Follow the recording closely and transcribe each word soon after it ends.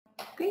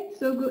Okay,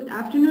 so good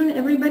afternoon,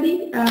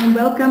 everybody.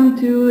 Welcome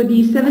to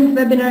the 7th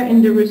webinar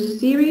in the RUS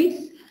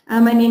series.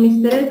 My name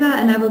is Teresa,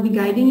 and I will be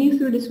guiding you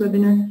through this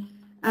webinar.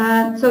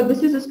 So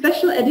this is a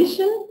special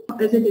edition,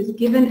 as it is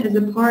given as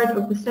a part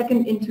of the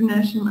 2nd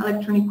International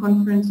Electronic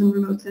Conference on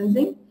Remote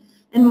Sensing.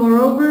 And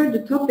moreover,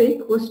 the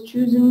topic was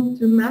chosen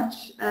to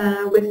match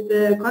with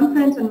the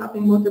conference on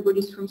mapping water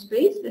bodies from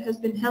space that has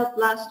been held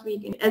last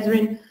week in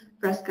Esrin,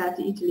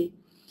 Frascati, Italy.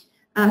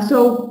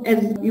 So,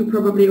 as you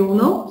probably all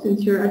know,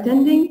 since you're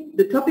attending,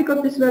 the topic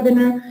of this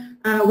webinar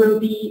will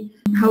be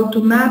how to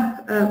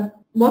map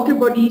water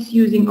bodies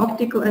using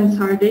optical and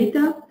SAR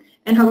data,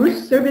 and how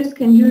RUS service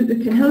can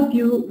help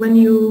you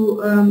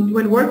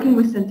when working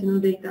with Sentinel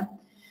data.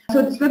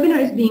 So this webinar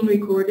is being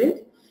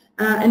recorded,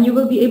 and you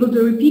will be able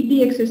to repeat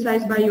the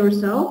exercise by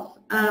yourself.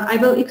 I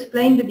will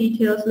explain the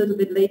details a little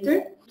bit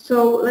later.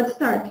 So let's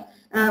start.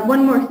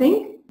 One more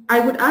thing. I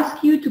would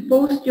ask you to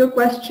post your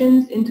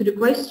questions into the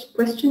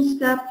questions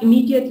tab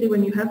immediately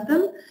when you have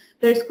them.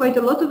 There's quite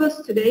a lot of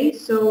us today,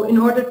 so in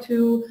order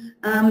to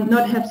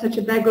not have such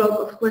a backlog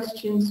of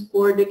questions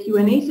for the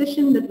Q&A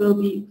session that will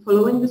be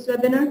following this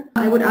webinar,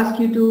 I would ask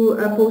you to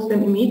post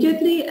them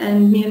immediately,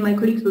 and me and my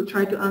colleagues will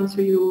try to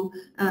answer you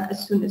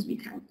as soon as we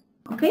can.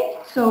 Okay,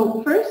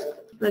 so first,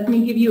 let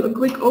me give you a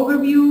quick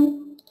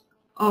overview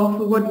of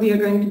what we are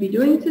going to be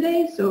doing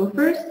today. So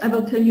first, I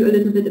will tell you a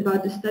little bit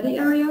about the study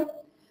area.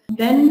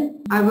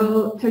 Then I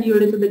will tell you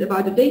a little bit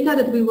about the data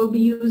that we will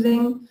be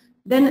using.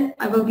 Then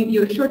I will give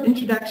you a short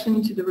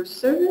introduction to the RUS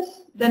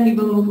service. Then we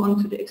will move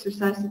on to the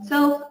exercise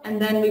itself,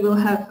 and then we will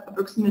have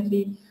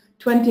approximately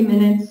 20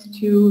 minutes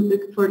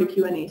for the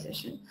Q&A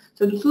session.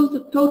 So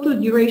the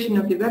total duration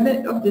of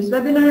this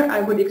webinar,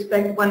 I would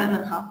expect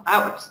 1.5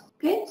 hours.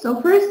 Okay, so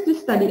first the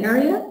study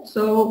area.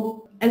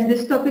 So as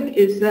this topic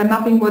is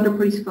mapping water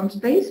bodies from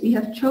space, we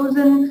have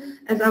chosen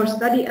as our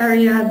study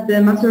area the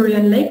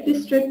Mazurian Lake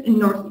district in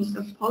northeast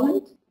of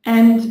Poland.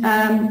 And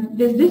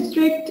this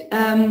district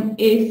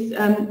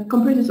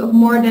comprises of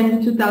more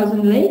than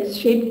 2,000 lakes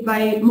shaped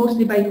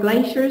mostly by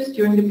glaciers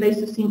during the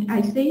Pleistocene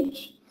Ice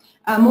Age.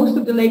 Most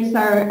of the lakes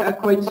are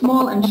quite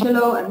small and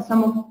shallow, and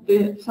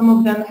some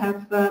of them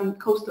have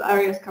coastal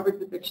areas covered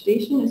with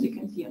vegetation, as you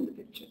can see on the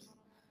pictures.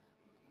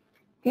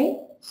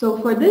 Okay, so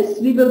for this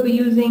we will be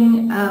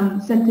using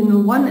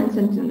Sentinel-1 and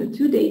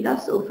Sentinel-2 data.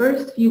 So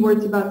first, a few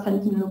words about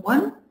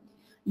Sentinel-1.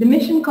 The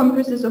mission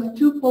comprises of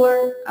two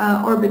polar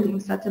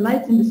orbiting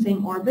satellites in the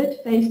same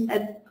orbit, faced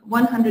at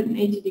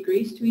 180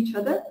 degrees to each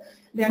other.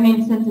 They are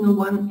named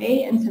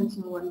Sentinel-1A and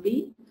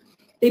Sentinel-1B.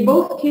 They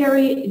both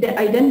carry the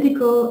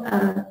identical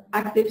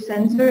active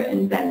sensor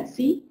in band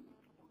C,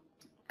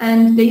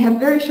 and they have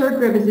very short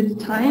revisit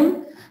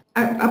time,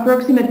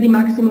 approximately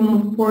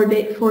maximum of 4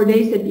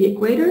 days at the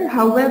equator.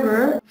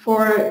 However,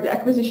 for the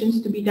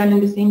acquisitions to be done in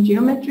the same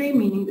geometry,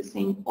 meaning the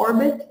same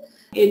orbit,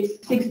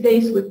 it's 6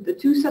 days with the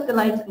 2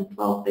 satellites and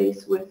 12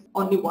 days with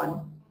only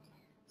 1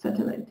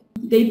 satellite.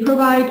 They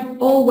provide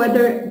all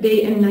weather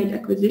day and night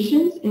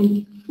acquisitions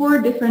in 4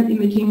 different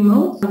imaging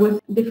modes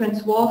with different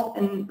swath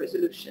and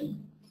resolution.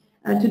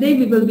 Today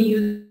we will be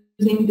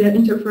using the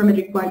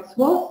interferometric wide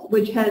swath,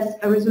 which has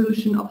a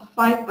resolution of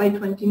 5 by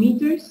 20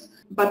 meters,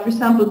 but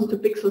resamples to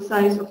pixel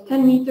size of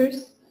 10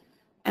 meters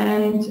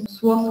and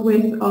swath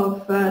width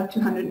of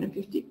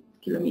 250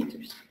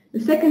 kilometers. The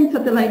second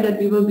satellite that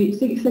we will be,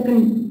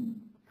 second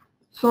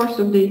source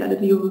of data that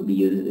we will be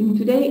using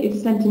today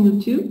is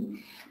Sentinel-2.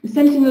 The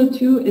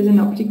Sentinel-2 is an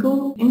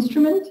optical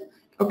instrument,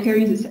 or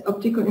carries an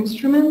optical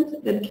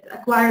instrument that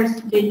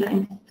acquires data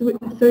in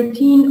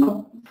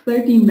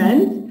 13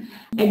 bands.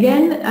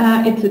 Again,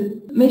 it's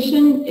a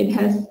mission.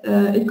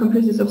 It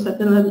comprises of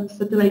satellite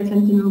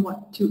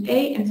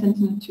Sentinel-2A and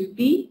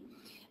Sentinel-2B.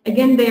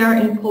 Again, they are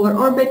in polar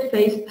orbit,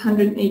 faced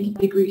 180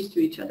 degrees to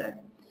each other.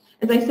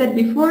 As I said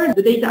before,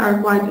 the data are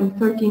acquired in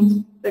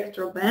 13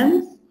 spectral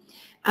bands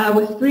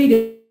with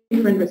 3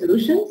 different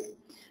resolutions.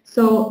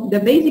 So the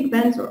basic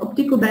bands or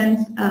optical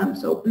bands,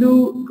 so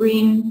blue,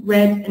 green,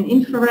 red, and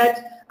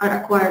infrared,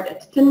 are acquired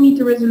at 10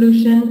 meter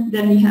resolution.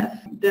 Then we have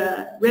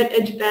the red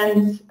edge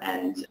bands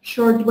and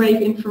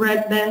shortwave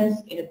infrared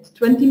bands at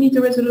 20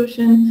 meter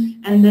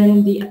resolution, and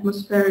then the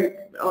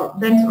atmospheric or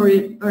bands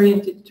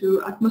oriented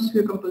to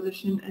atmosphere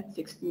composition at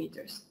 60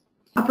 meters.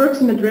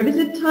 Approximate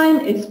revisit time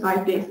is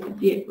 5 days at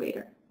the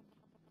equator.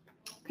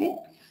 Okay,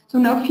 so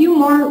now a few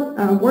more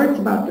words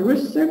about the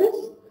RUS service.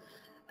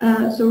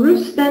 So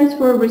RUS stands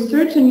for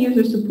Research and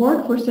User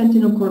Support for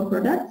Sentinel Core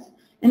Products,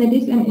 and it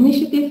is an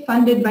initiative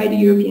funded by the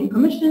European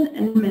Commission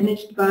and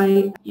managed by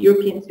the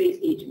European Space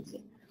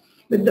Agency,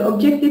 with the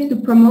objective to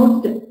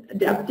promote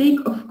the uptake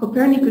of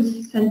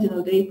Copernicus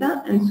Sentinel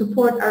data and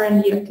support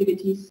R&D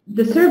activities.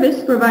 The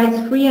service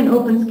provides free and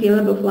open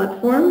scalable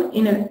platform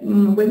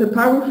with a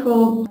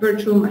powerful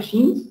virtual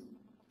machines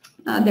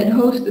that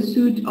host a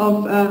suite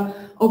of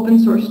open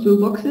source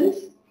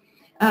toolboxes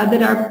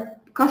that are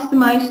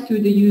customized to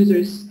the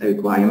user's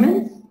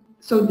requirements.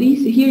 So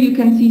here you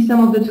can see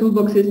some of the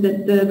toolboxes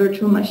that the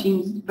virtual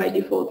machines by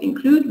default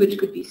include, which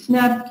could be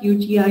Snap,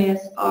 QGIS,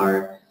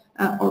 R,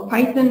 or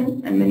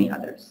Python, and many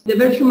others. The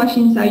virtual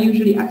machines are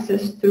usually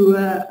accessed through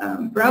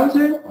a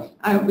browser,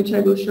 which I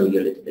will show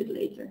you a little bit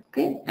later.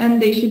 Okay, and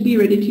they should be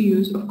ready to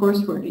use, of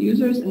course, for the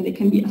users, and they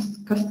can be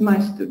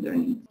customized to their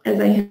needs. As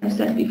I have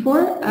said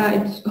before,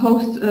 it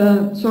hosts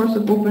a source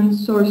of open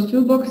source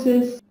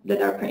toolboxes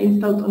that are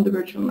installed on the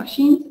virtual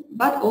machines,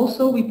 but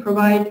also we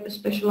provide a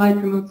specialized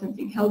remote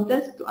sensing help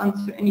desk to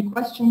answer any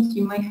questions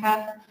you might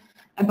have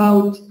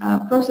about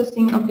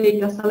processing of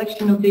data,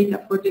 selection of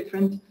data for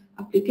different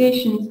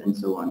applications, and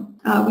so on.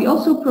 We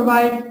also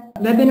provide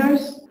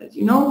webinars, as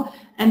you know,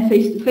 and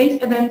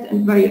face-to-face events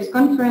and various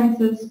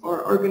conferences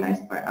or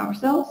organized by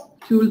ourselves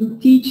to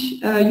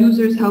teach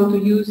users how to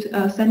use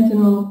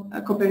Sentinel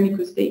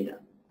Copernicus data.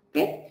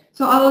 Okay,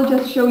 so I will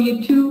just show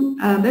you two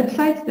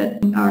websites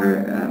that are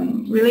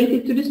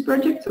related to this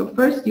project. So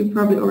first, you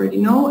probably already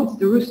know, it's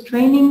the RUS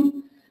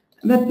training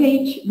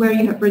webpage where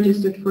you have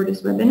registered for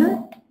this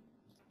webinar.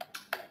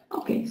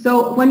 Okay,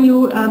 so when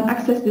you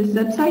access this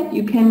website,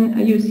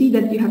 you see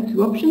that you have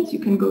two options. You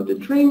can go to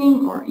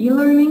training or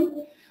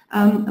e-learning.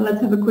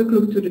 Let's have a quick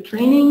look to the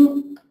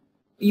training.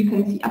 You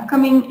can see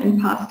upcoming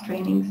and past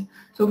trainings.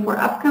 So for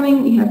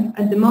upcoming, we have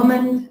at the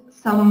moment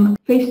some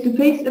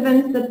face-to-face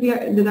events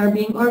that are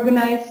being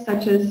organized,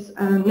 such as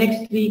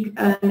next week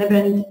an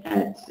event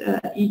at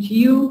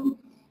EGU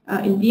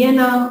in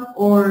Vienna,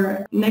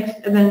 or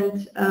next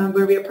event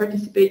where we are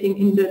participating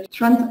in the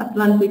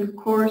transatlantic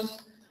course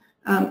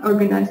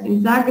organized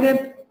in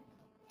Zagreb.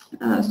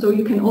 So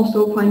you can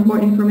also find more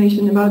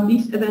information about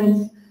these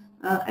events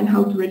and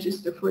how to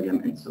register for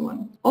them and so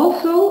on.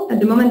 Also, at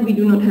the moment we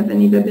do not have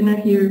any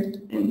webinar here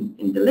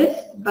in the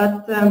list,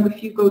 but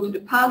if you go to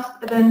the past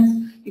events,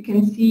 you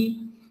can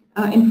see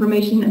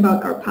information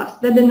about our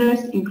past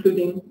webinars,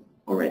 including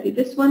already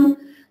this one.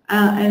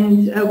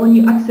 And when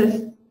you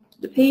access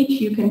the page,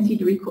 you can see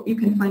you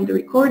can find the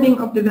recording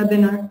of the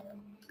webinar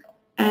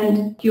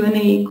and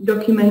Q&A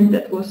document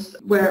that was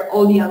where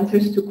all the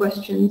answers to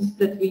questions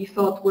that we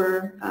thought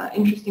were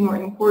interesting or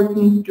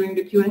important during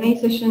the Q&A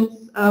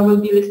sessions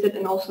will be listed,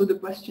 and also the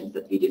questions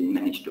that we didn't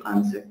manage to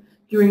answer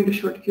during the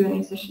short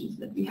Q&A sessions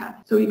that we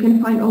have. So you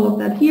can find all of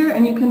that here,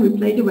 and you can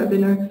replay the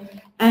webinar.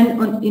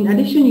 And in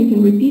addition,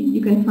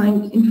 you can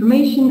find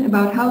information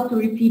about how to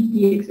repeat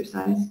the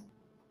exercise.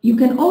 You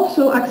can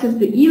also access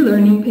the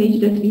e-learning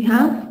page that we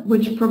have,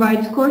 which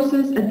provides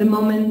courses at the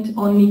moment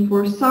only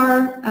for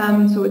SAR.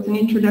 So it's an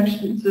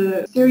introduction, it's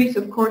a series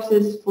of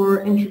courses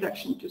for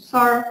introduction to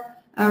SAR,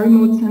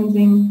 remote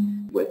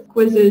sensing, with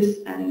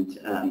quizzes and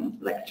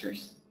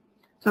lectures.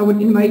 So I would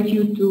invite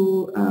you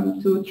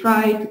to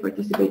try to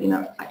participate in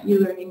our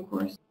e-learning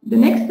course. The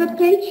next web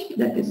page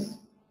that is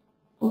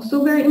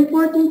also very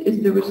important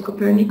is the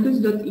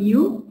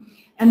ruscopernicus.eu,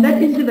 and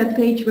that is the web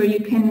page where you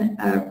can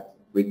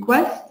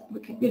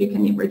you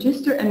can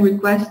register and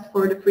request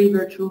for the free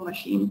virtual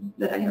machine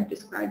that I have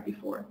described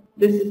before.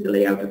 This is the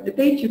layout of the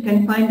page. You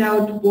can find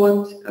out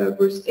what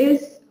RUS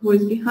is, who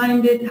is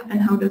behind it, and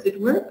how does it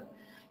work.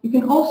 You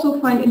can also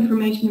find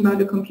information about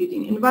the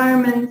computing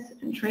environments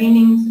and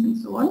trainings and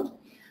so on.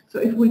 So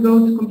if we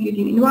go to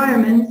computing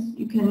environments,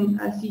 you can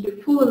see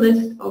the full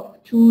list of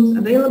tools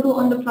available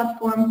on the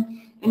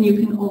platform, and you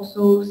can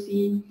also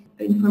see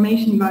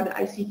information about the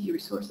ICT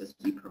resources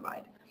we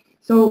provide.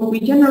 So we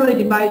generally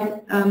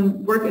divide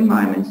work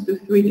environments to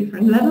three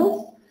different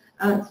levels.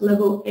 It's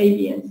level A,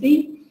 B, and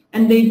C,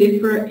 and they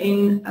differ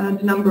in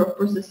the number of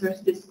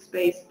processors, disk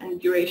space,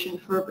 and duration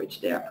for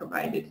which they are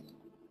provided.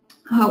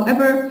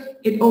 However,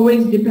 it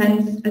always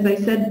depends, as I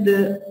said,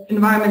 the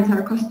environments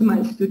are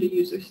customized to the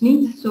user's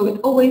needs, so it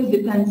always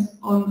depends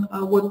on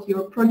what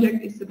your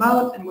project is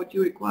about and what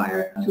you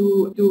require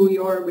to do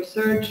your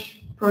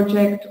research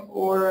project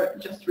or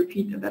just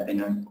repeat a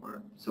webinar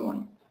or so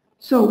on.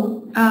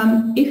 So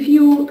if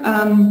you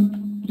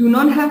do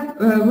not have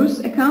a RUS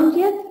account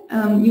yet,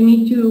 you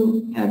need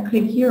to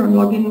click here on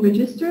Login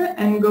Register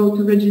and go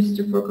to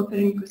Register for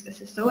Copernicus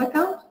SSO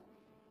account,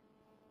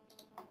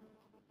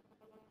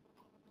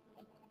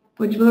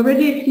 which will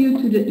redirect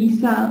you to the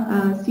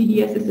ESA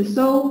CDS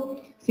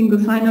SSO single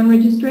sign-on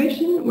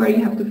registration, where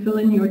you have to fill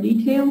in your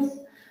details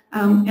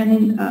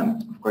and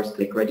of course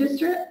click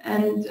Register,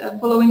 and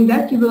following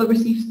that you will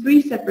receive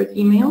 3 separate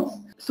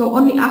emails. So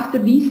only after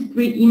these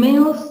 3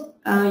 emails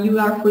you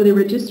are fully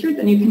registered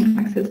and you can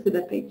access to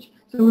that page.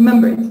 So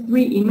remember, it's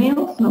 3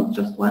 emails, not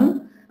just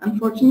 1.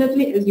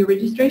 Unfortunately, as your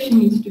registration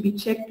needs to be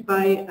checked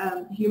by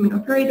a human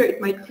operator,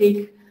 it might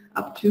take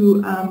up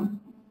to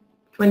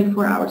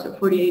 24 hours or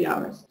 48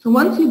 hours. So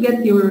once you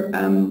get your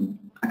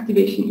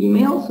activation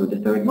email, so the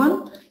 3rd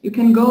one, you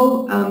can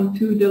go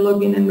to the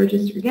login and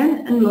register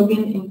again and log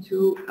in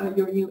into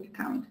your new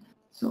account.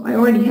 So I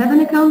already have an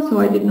account, so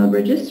I did not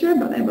register,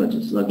 but I will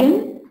just log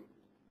in.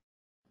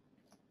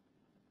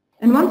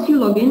 And once you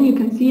log in, you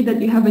can see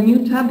that you have a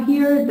new tab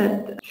here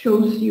that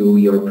shows you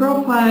your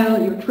profile,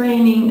 your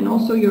training, and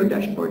also your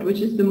dashboard,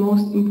 which is the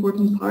most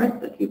important part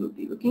that we will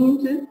be looking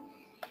into.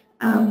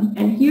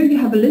 And here you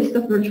have a list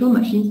of virtual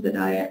machines that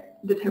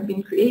have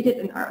been created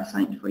and are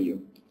assigned for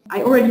you.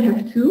 I already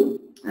have 2.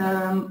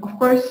 Of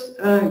course,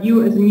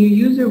 you as a new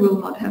user will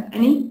not have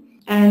any,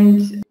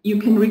 and you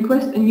can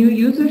request a new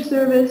user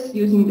service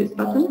using this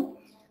button.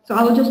 So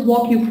I'll just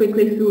walk you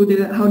quickly through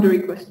how the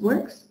request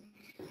works.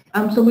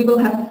 So we will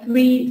have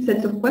 3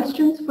 sets of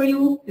questions for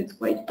you. It's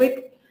quite quick.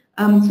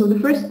 So the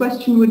first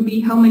question would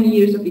be, how many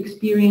years of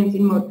experience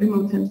in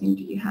remote sensing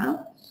do you have?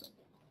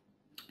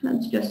 So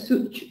let's just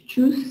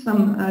choose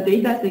some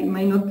data. They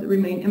might not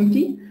remain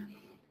empty.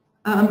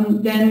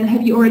 Then,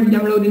 have you already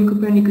downloaded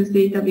Copernicus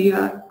data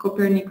via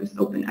Copernicus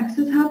Open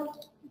Access Hub?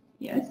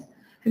 Yes.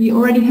 Have you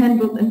already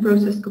handled and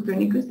processed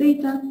Copernicus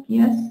data?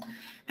 Yes.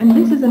 And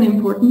this is an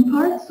important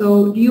part.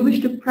 So, do you wish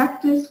to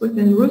practice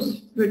within RUS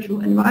virtual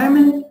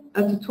environment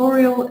a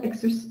tutorial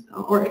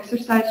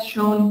exercise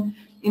shown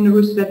in the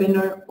RUS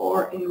webinar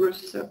or in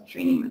RUS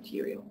training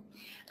material?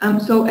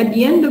 So, at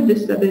the end of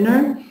this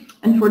webinar,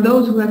 and for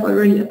those who have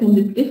already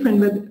attended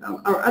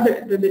our other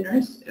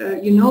webinars,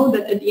 you know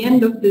that at the end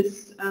of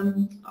this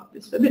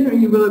webinar,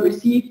 you will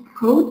receive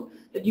code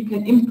that you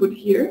can input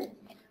here,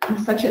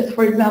 such as,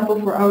 for example,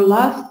 for our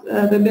last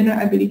webinar,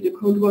 I believe the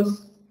code was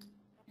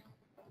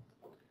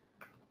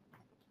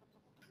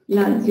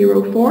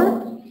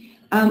LAN04.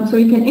 So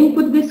you can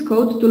input this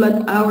code to let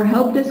our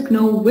help desk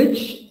know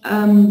which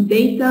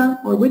data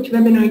or which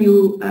webinar you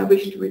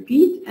wish to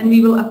repeat, and we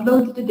will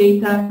upload the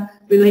data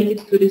related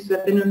to this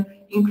webinar,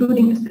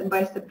 including a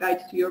step-by-step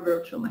guide to your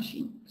virtual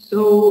machine.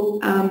 So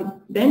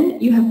then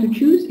you have to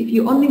choose if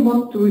you only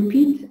want to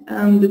repeat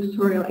the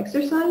tutorial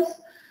exercise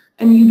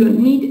and you don't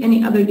need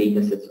any other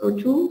data sets or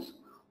tools,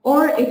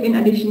 or if in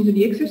addition to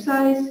the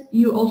exercise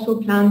you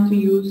also plan to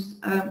use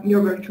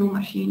your virtual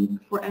machine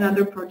for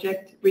another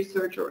project,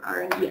 research or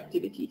R&D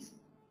activities,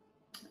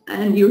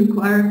 and you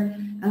require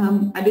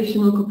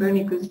additional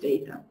Copernicus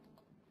data.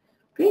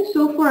 Okay,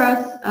 so for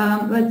us,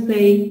 let's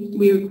say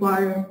we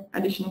require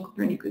additional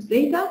Copernicus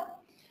data,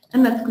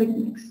 and let's click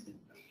Next.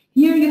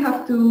 Here you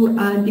have to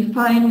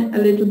define a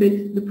little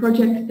bit the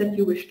project that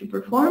you wish to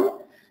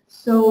perform.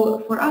 So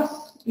for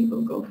us, we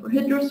will go for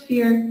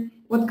hydrosphere.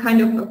 What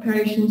kind of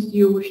operations do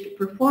you wish to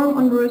perform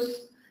on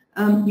RUS?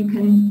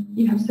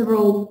 You have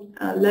several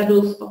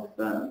levels of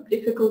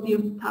difficulty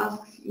of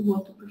tasks you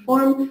want to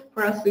perform.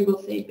 For us, we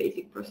will say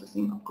basic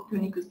processing of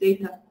Copernicus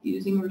data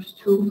using RUS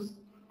tools.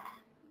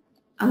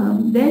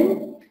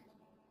 Then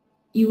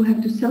you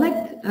have to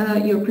select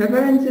your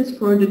preferences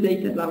for the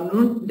data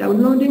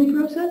downloading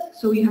process.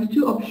 So you have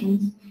 2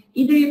 options.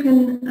 Either you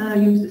can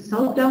use the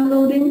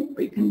self-downloading,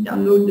 or you can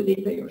download the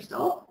data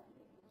yourself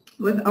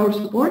with our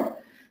support,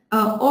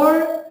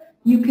 or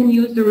you can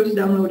use the RUS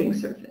downloading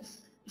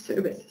service.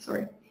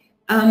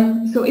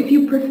 So if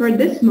you prefer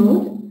this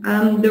mode,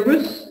 the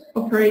RUS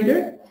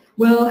operator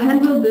will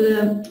handle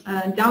the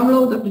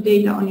download of the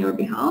data on your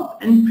behalf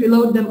and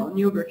preload them on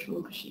your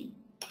virtual machine.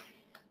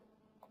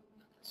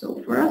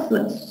 So for us,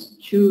 let's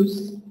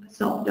choose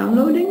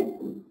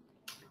self-downloading,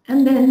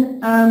 and then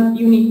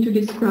you need to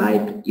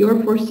describe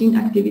your foreseen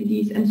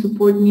activities and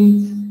support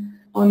needs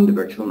on the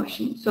virtual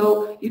machine.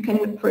 So you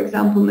can, for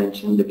example,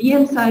 mention the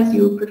VM size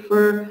you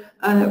prefer,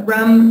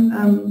 RAM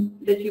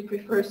that you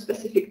prefer,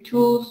 specific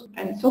tools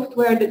and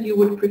software that you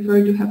would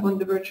prefer to have on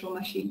the virtual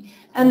machine,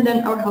 and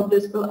then our help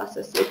desk will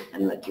assess it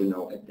and let you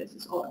know if this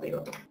is all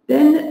available.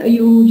 Then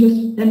you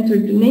just enter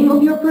the name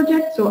of your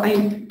project. So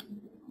I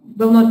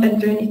will not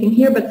enter anything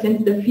here, but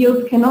since the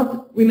field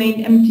cannot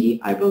remain empty,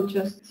 I will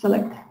just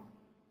select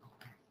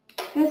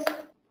yes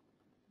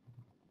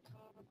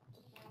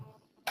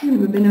and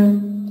webinar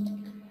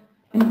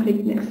and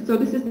click Next. So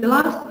this is the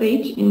last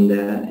page in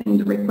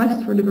the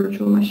request for the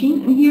virtual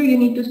machine, and here you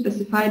need to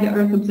specify the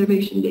Earth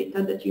observation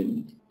data that you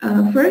need.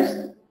 First,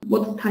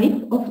 what type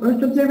of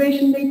Earth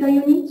observation data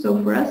you need.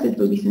 So for us, it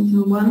will be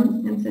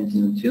Sentinel-1 and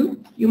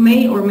Sentinel-2. You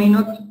may or may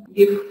not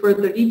give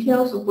further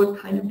details of what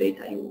kind of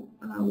data you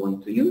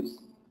want to use.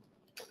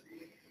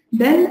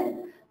 Then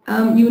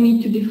you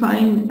need to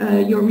define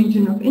your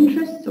region of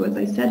interest. So as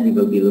I said, we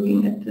will be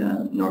looking at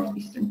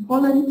northeastern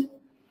Poland.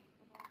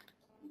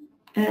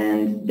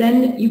 And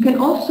then you can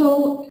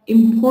also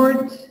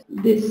import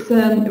this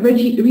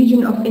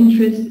region of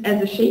interest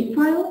as a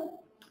shapefile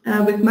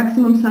with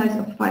maximum size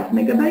of 5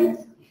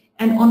 megabytes.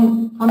 And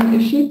on a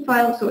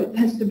shapefile, so it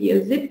has to be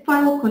a zip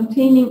file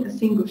containing a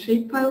single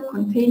shapefile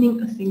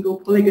containing a single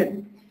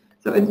polygon.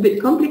 So it's a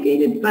bit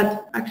complicated,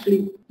 but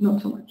actually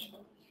not so much.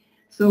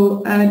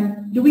 So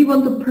do we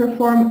want to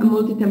perform a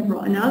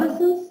multi-temporal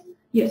analysis?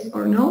 Yes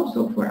or no?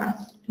 So for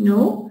us,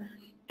 no.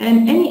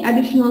 And any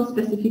additional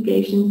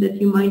specifications that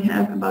you might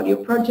have about your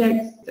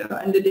projects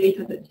and the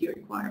data that you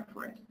require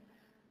for it.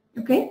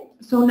 Okay,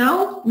 so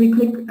now we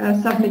click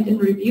Submit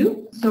and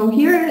Review. So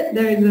here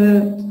there is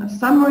a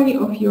summary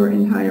of your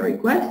entire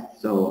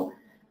request. So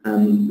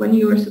when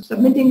you are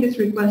submitting this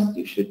request,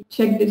 you should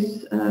check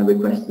this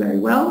request very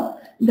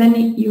well. Then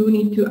you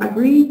need to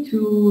agree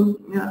to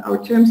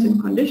our terms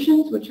and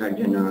conditions, which are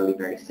generally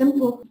very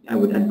simple. I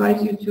would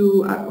advise you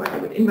to, I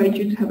would invite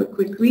you to have a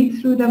quick read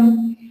through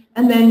them.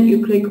 And then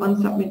you click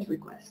on Submit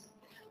Request.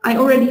 I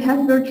already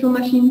have virtual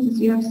machines, as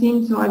you have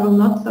seen, so I will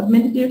not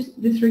submit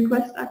this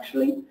request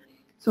actually.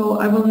 So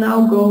I will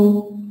now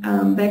go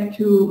back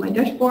to my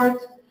dashboard.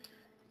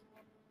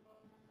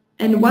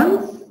 And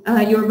once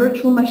your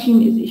virtual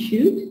machine is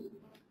issued,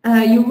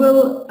 you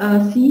will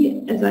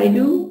see, as I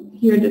do,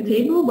 here the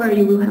table where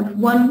you will have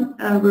one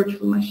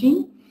virtual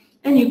machine,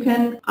 and you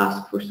can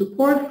ask for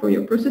support for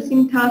your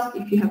processing task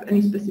if you have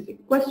any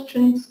specific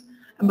questions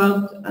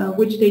about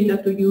which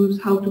data to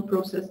use, how to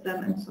process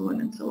them, and so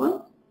on and so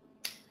on.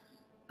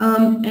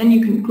 And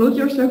you can close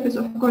your surface,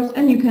 of course,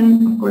 and you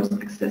can, of course,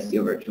 access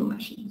your virtual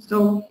machine.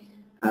 So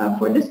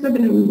for this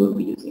webinar, we will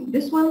be using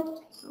this one.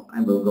 So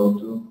I will go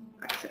to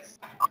access.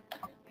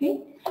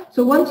 Okay.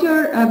 So once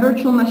your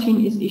virtual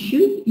machine is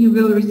issued, you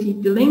will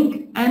receive the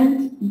link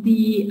and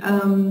the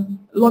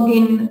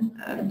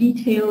login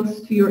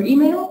details to your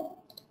email.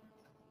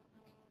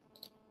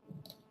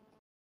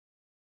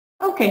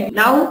 Okay,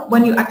 now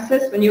when you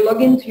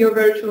log into your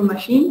virtual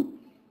machine,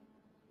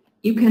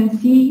 you can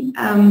see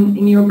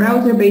in your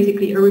browser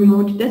basically a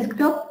remote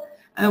desktop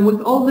with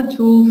all the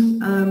tools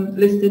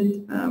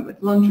listed with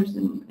launchers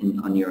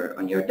on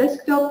your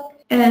desktop,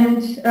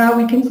 and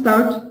we can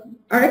start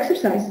our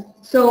exercise.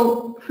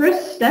 So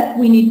first step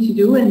we need to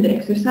do in the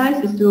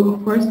exercise is to,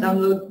 of course,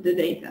 download the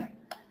data.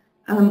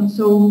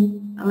 So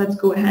let's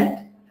go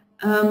ahead.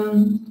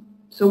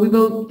 So we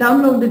will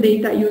download the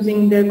data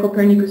using the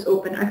Copernicus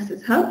Open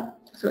Access Hub.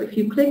 So if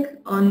you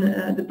click on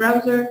the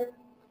browser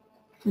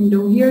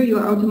window here, you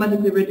are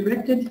automatically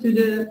redirected to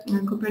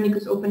the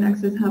Copernicus Open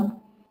Access Hub.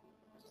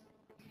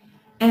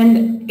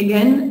 And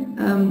again,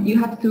 you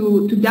have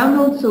to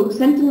download, so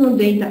Sentinel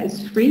data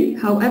is free.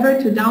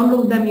 However, to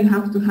download them, you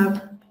have to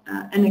have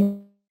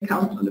an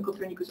account on the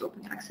Copernicus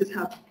Open Access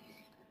Hub.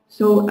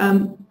 So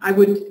I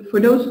would, for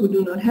those who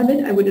do not have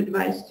it, I would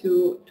advise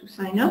to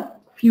sign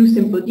up. A few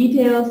simple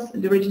details.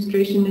 The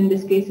registration in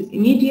this case is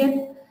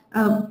immediate.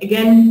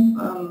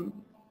 Again,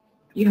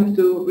 you have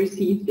to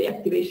receive the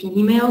activation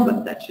email,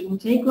 but that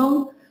shouldn't take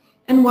long.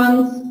 And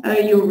once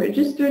you're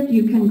registered,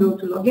 you can go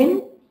to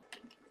login.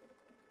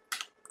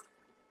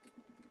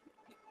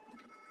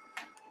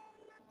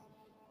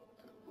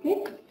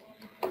 Okay.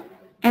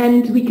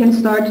 And we can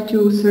start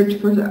to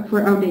search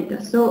for our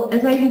data. So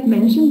as I had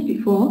mentioned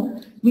before,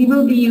 we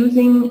will be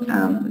using,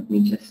 let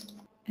me just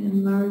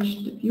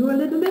enlarge the view a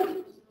little bit.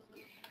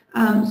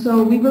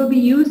 So we will be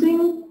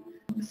using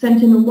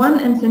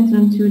Sentinel-1 and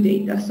Sentinel-2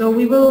 data. So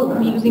we will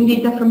be using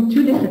data from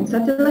two different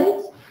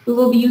satellites. We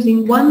will be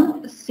using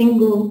one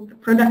single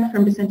product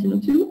from the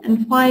Sentinel-2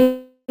 and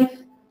 5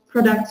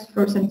 products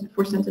for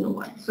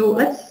Sentinel-1. So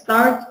let's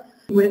start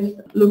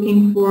with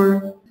looking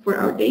for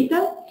our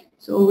data.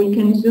 So we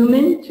can zoom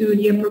in to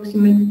the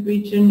approximate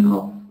region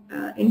of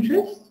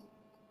interest,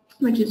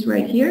 which is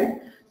right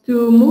here.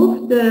 To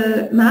move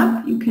the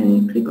map, you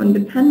can click on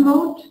the pen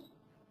mode.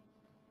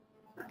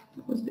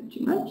 That was a bit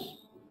too much.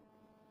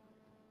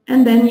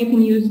 And then you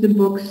can use the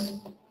box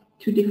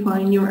to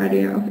define your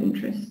area of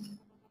interest.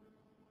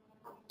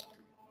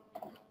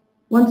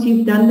 Once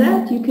you've done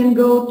that, you can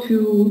go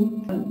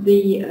to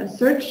the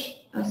search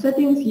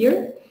settings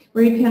here,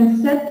 where you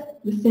can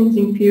set the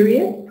sensing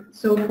period.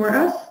 So for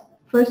us,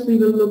 first we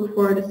will look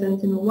for the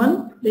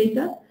Sentinel-1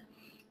 data,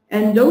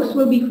 and those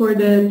will be for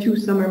the 2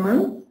 summer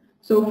months.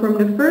 So from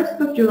the 1st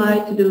of July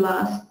to the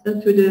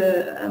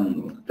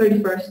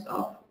 31st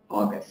of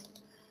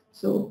August,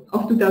 so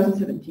of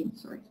 2017,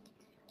 sorry.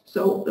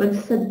 So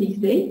let's set these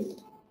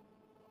dates.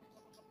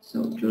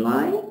 So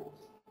July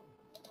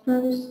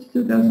 1st,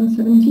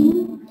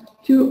 2017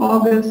 to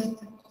August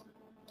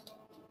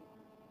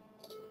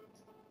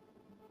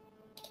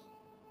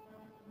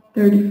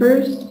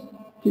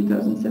 31st,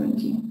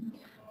 2017.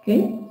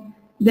 Okay.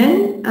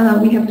 Then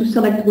we have to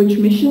select which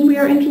mission we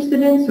are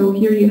interested in. So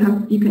here you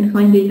can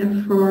find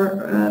data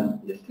for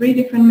the 3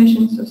 different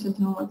missions, so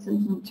Sentinel-1,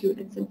 Sentinel-2,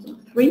 and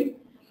Sentinel-3.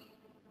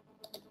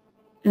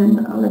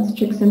 And let's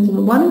check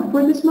Sentinel-1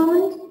 for this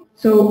moment.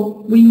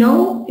 So we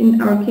know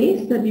in our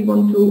case that we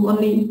want to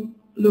only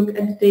look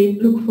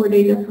for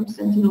data from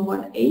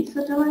Sentinel-1A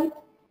satellite.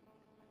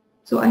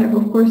 So I have,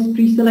 of course,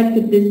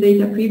 pre-selected this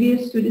data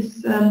previous to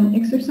this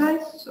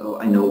exercise, so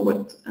I know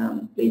what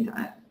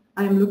data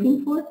I am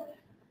looking for.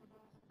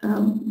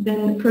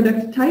 Then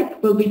product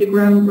type will be the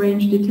ground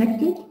range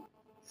detected.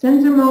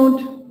 Sensor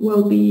mode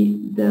will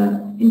be the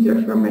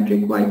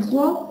interferometric wide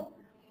swath.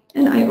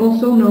 And I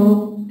also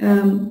know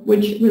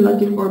which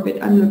relative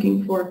orbit I'm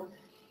looking for.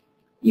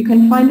 You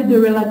can find the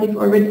relative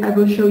orbit. I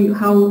will show you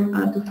how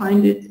to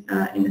find it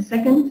in a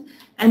second.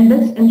 And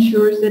this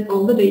ensures that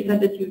all the data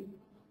that you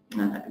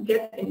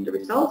get in the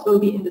results will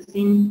be in the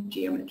same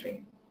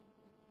geometry.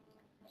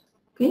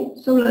 Okay,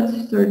 so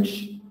let's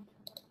search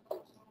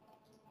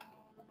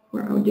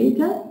for our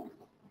data.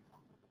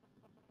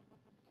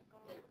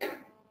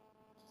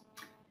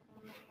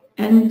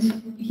 And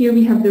here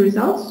we have the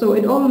results. So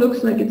it all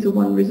looks like it's a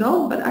one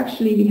result, but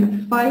actually we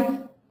have 5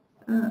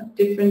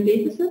 different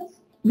data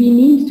sets. We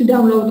need to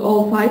download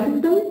all 5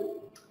 of them.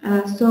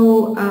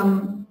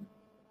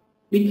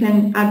 We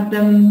can add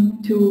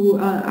them to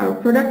our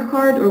product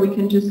card, or we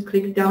can just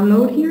click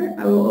download here.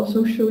 I will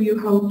also show you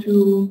how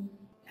to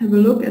have a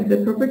look at the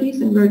properties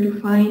and where to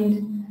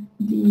find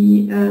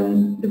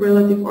the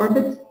relative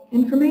orbit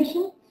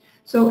information.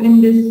 So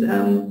in this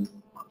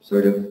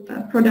sort of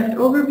product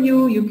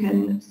overview. You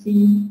can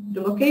see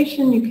the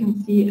location, you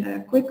can see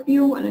a quick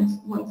view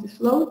once this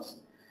loads,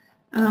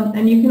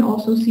 and you can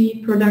also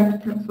see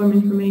product platform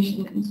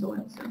information and so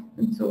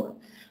on.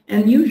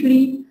 And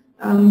usually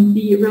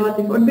the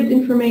relative orbit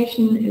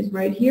information is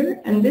right here,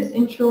 and this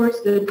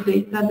ensures that the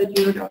data that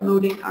you're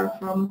downloading are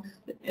from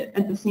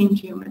at the same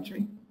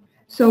geometry.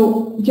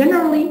 So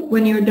generally,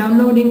 when you're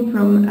downloading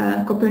from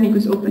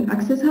Copernicus Open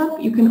Access Hub,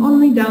 you can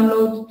only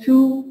download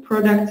 2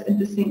 products at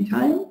the same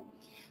time,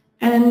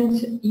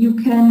 and you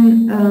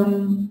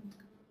can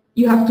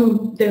you have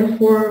to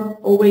therefore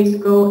always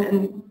go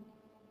and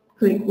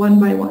click one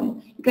by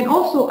one. You can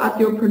also add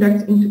your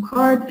products into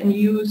cart and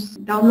use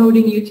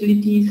downloading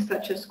utilities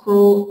such as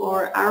Scroll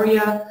or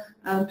ARIA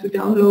to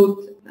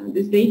download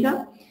this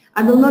data.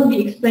 I will not be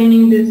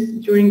explaining this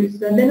during this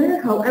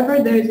webinar.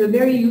 However, there is a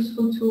very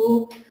useful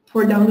tool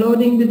for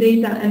downloading the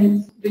data,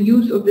 and the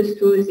use of this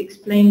tool is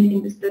explained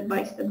in the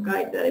step-by-step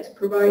guide that is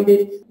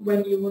provided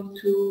when you want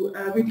to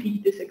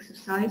repeat this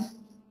exercise.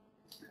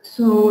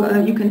 So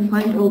you can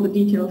find all the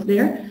details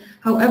there.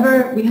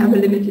 However, we have a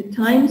limited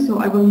time, so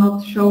I will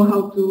not show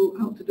how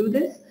to do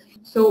this.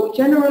 So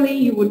generally,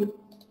 you would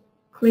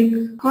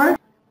click cart,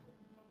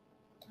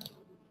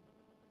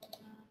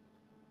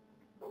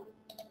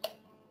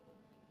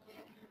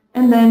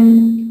 and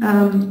then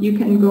you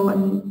can go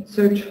and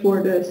search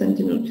for the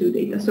Sentinel-2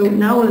 data. So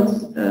now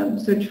let's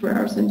search for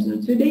our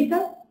Sentinel-2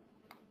 data.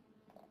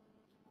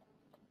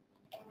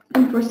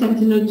 And for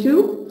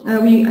Sentinel-2,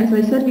 as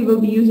I said, we will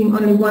be using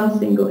only one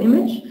single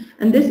image,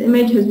 and this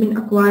image has been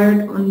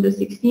acquired on the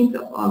 16th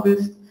of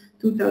August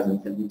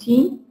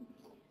 2017.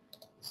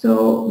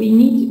 So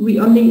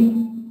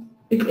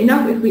it's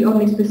enough if we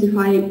only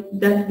specify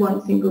that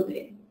one single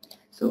day.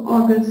 So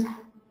August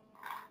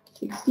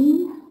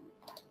 16,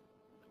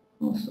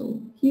 also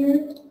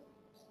here.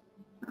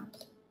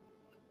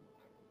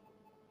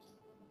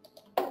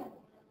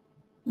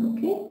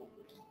 Okay,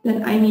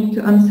 then I need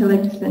to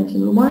unselect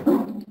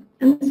Sentinel-1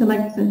 and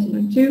select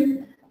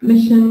Sentinel-2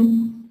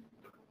 mission,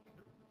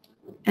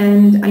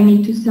 and I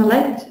need to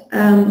select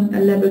a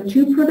level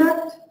 2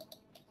 product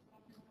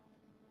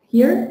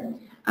here.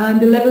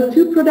 The level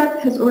 2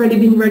 product has already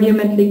been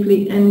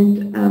radiometrically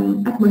and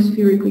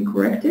atmospherically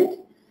corrected.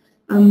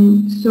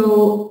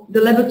 So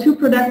the level 2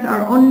 products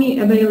are only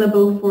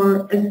available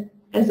for,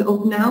 as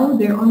of now,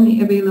 they're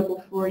only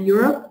available for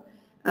Europe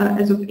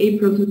as of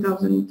April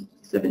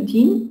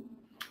 2017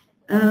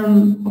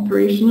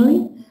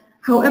 operationally.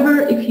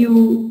 However, if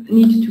you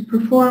need to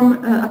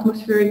perform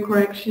atmospheric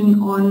correction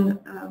on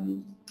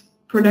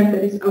product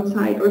that is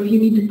outside, or if you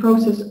need to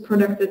process a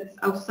product that's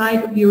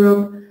outside of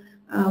Europe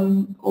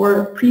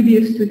or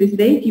previous to this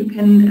date, you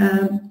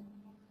can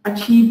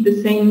achieve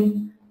the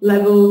same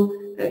level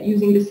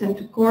using the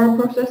Send-to-Core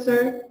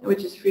processor,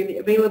 which is freely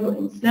available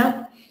in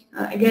Snap.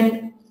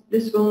 Again,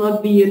 this will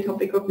not be a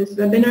topic of this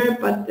webinar,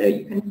 but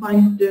you can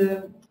find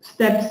the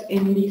steps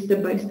in the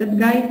step-by-step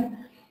guide.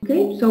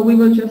 Okay, so we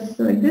will just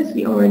select this.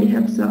 We already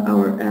have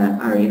our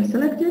area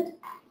selected,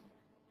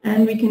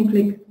 and we can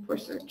click for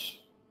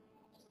search.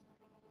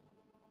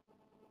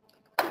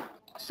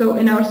 So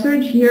in our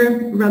search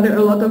here, rather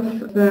a lot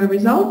of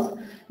results.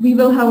 We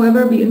will,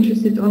 however, be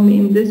interested only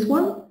in this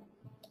one.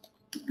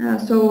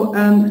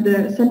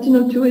 The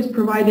Sentinel-2 is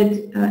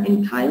provided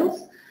in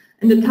tiles,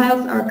 and the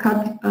tiles are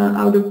cut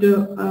out of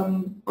the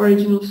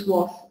original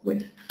swath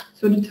width.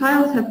 So the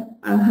tiles have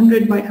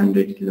 100 by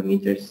 100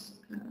 kilometers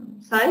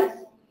size,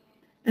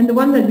 and the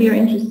one that we are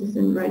interested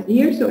in right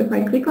here. So if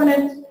I click on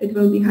it, it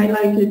will be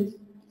highlighted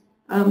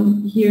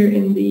here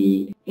in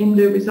the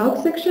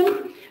results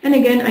section, and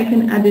again I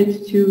can add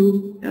it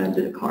to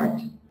the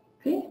cart.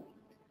 Okay.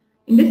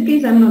 In this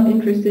case, I'm not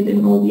interested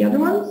in all the other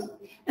ones.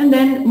 And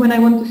then when I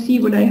want to see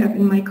what I have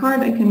in my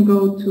cart, I can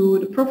go to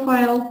the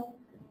profile,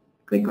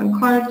 click on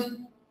cart,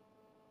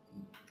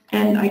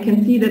 and I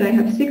can see that I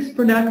have 6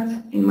 products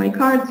in my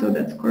cart, so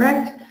that's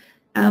correct.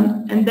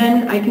 And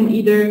then I can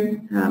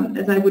either,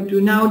 as I would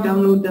do now,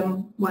 download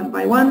them one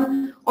by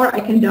one, or I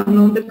can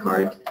download the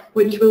cart,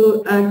 which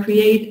will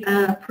create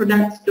a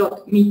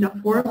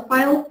products.meta4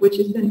 file, which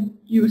is then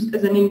used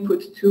as an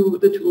input to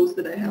the tools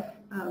that I have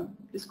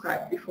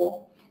described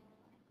before.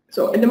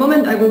 So at the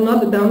moment I will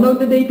not download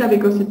the data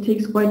because it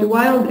takes quite a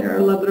while. They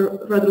are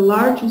rather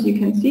large, as you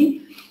can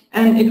see,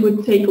 and it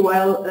would take a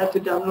while to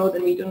download,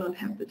 and we do not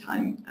have the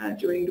time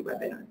during the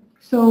webinar.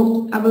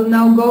 So I will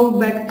now go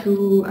back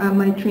to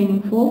my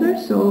training folder.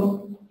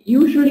 So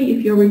usually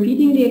if you're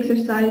repeating the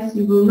exercise,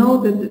 you will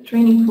know that the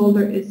training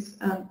folder is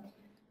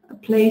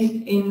placed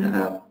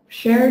in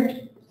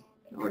shared,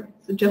 or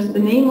just the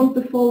name of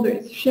the folder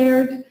is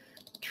shared,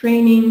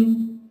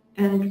 training,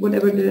 and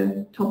whatever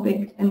the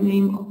topic and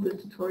name of the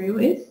tutorial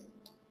is.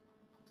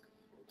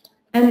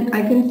 And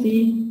I can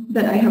see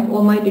that I have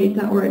all my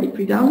data already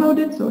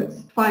pre-downloaded, so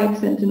it's 5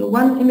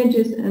 Sentinel-1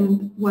 images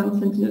and 1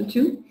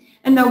 Sentinel-2.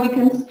 And now we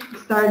can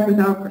start with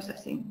our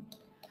processing.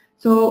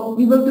 So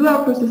we will do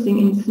our processing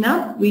in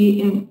Snap.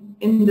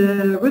 In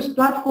the RUS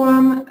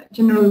platform,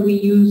 generally we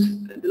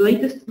use the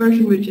latest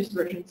version, which is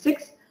version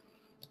 6.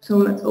 So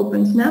let's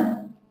open Snap.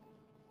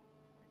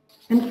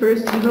 And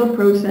first we will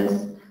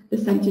process the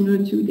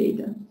Sentinel-2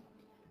 data.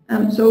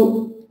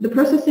 So the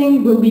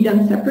processing will be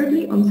done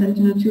separately on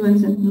Sentinel-2 and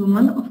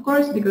Sentinel-1, of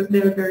course, because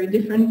they are very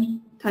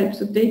different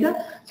types of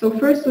data. So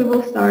first we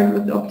will start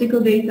with the optical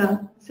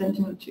data,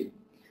 Sentinel-2.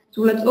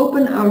 So let's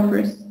open our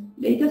first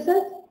data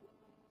set,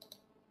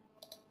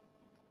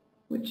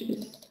 which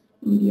is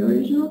in the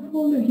original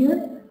folder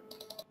here.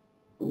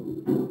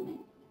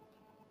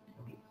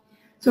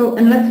 So,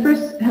 and let's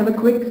first have a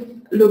quick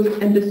look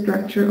at the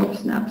structure of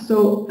Snap.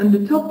 So on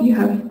the top you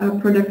have a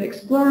Product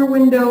Explorer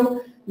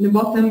window, in the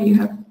bottom you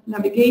have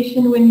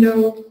navigation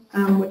window,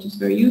 which is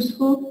very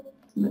useful.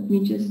 Let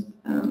me just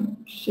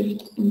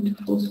shift into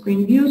full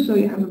screen view so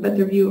you have a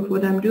better view of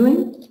what I'm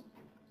doing.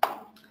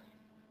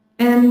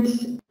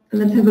 And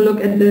let's have a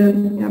look at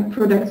the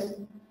product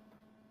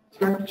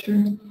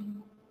structure.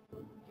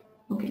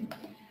 Okay.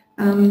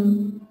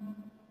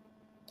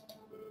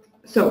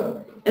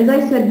 So, as I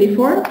said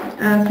before,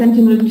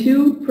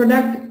 Sentinel-2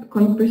 product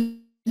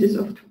consists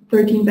of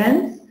 13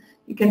 bands.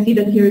 You can see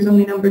that here is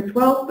only number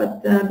 12,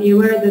 but be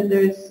aware that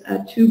there's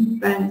two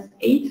bands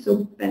 8,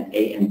 so band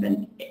A and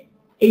band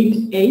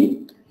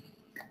 8A,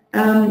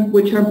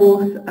 which are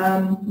both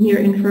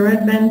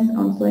near-infrared bands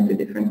on slightly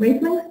different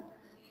wavelengths.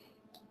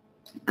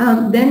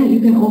 Then you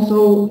can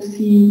also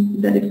see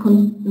that it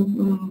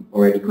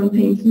already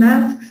contains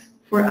masks.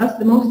 For us,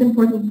 the most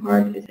important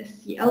part is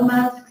SCL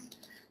masks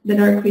that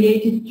are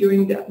created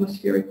during the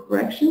atmospheric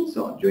correction,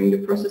 so during the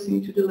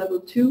processing to the level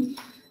 2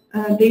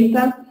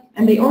 data.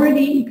 And they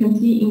already, you can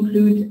see,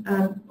 include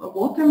a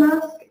water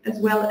mask as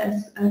well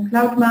as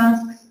cloud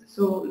masks,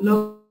 so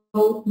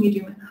low,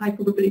 medium, and high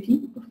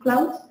probability of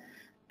clouds,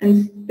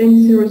 and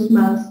thin cirrus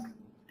mask,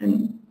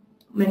 and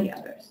many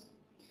others.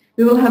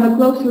 We will have a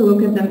closer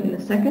look at them in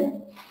a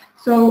second.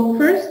 So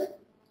first,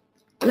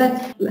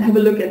 let's have a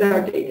look at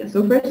our data.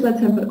 So first,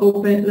 let's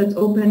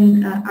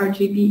open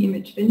RGB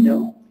image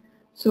window.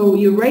 So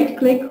you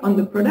right-click on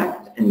the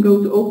product and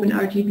go to Open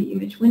RGB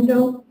image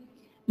window.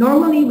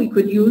 Normally, we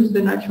could use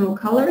the natural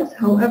colors.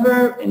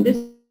 However, in this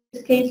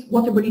case,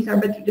 Waterbodies are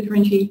better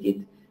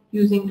differentiated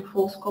using the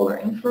false color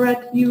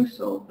infrared view.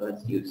 So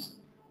let's use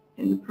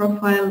in the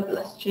profile,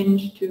 let's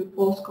change to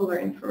false color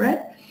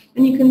infrared.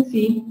 And you can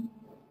see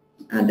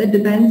that the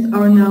bands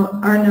are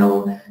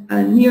now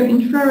near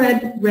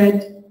infrared,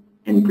 red,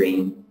 and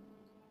green.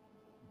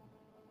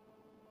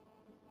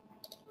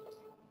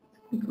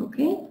 Click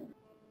OK.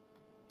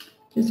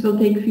 This will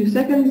take a few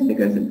seconds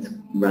because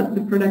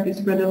the product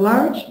is rather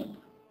large.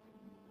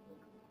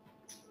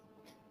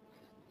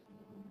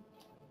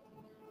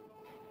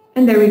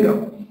 And there we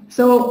go.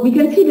 So we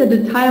can see that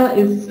the tile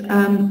is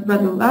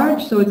rather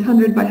large, so it's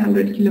 100 by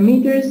 100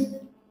 kilometers.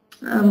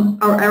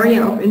 Our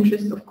area of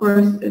interest, of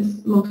course,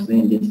 is mostly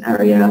in this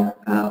area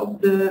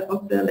of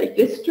the Lake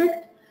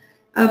District.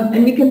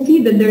 And we can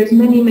see that there's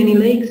many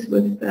lakes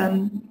with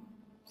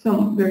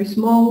some very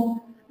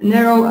small,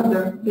 narrow,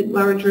 other a bit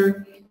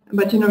larger,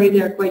 but generally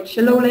they are quite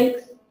shallow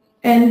lakes.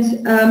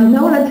 And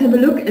now let's have a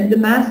look at the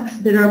masks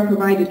that are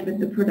provided with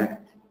the product.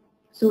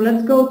 So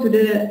let's go to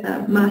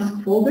the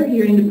mask folder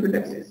here in the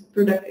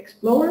Product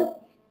Explorer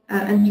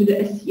and to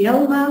the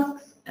SCL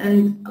masks,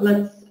 and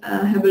let's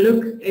have a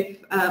look if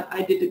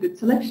I did a good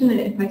selection and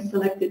if I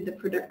selected the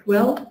product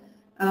well,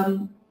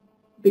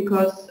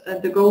 because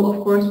the goal,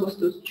 of course, was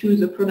to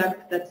choose a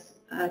product that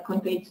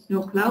contains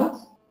no clouds.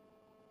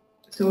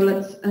 So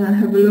let's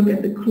have a look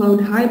at the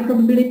cloud high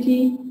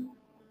probability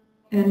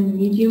and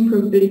medium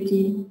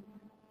probability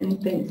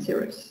and thin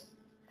cirrus.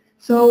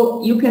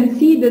 So you can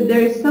see that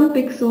there is some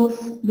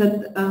pixels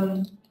that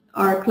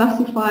are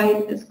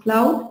classified as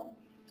cloud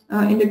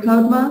in the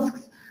cloud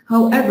masks.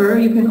 However,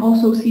 you can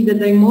also see that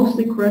they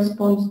mostly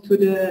correspond to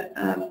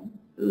the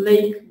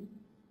lake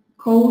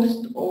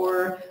coast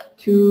or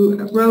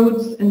to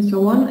roads and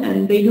so on,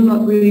 and they do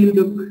not really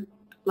look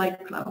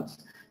like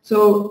clouds.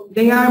 So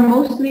they are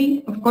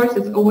mostly, of course,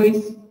 it's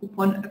always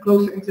upon a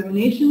closer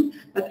examination,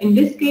 but in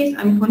this case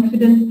I'm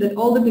confident that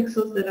all the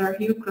pixels that are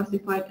here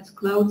classified as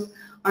clouds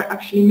are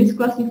actually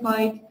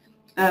misclassified,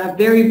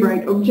 very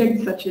bright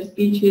objects such as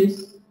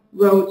beaches,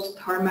 roads,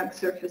 tarmac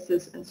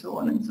surfaces, and so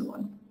on and so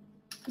on.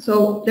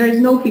 So there is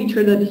no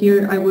feature that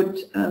here I would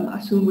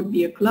assume would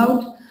be a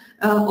cloud.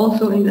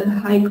 Also in the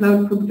high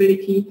cloud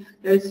probability,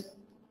 there's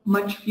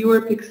much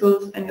fewer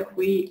pixels, and if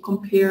we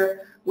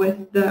compare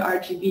with the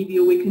RGB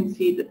view, we can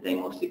see that they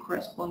mostly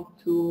correspond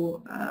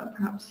to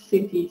perhaps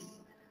cities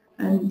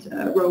and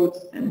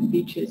roads and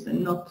beaches,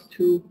 and not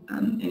to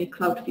any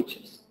cloud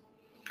features.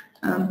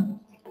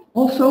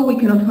 Also, we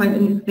cannot find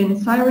any thin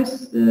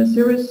cirrus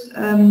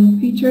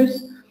features,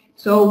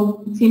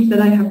 so it seems that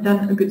I have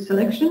done a good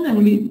selection, and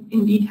we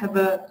indeed have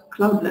a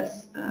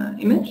cloudless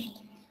image.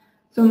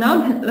 So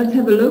now let's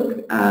have a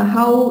look.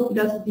 How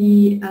does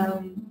the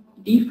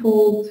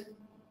default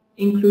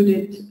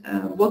included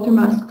water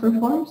mask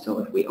perform? So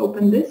if we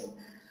open this,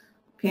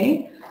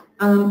 okay.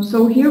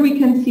 So here we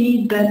can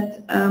see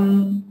that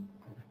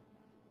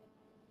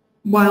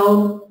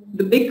while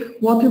the big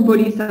water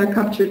bodies are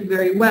captured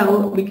very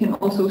well, we can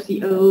also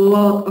see a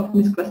lot of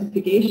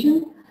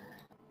misclassification.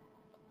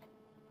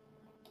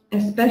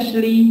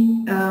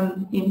 especially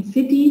in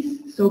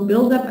cities, so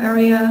build-up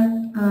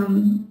area,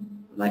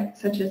 like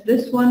such as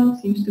this one,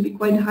 seems to be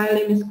quite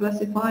highly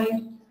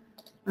misclassified.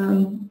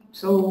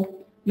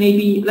 So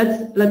maybe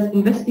let's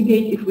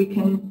investigate if we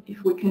can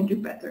do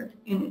better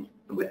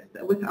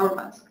with our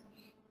mask.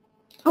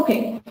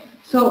 Okay,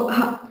 so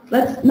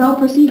let's now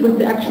proceed with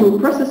the actual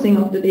processing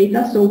of the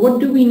data. So what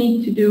do we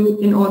need to do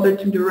in order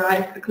to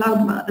derive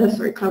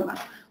a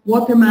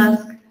water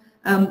mask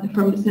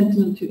from the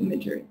Sentinel-2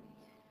 imagery?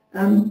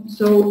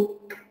 So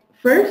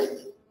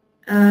first,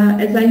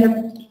 as I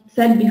have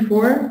said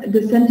before,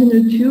 the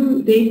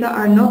Sentinel-2 data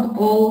are not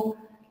all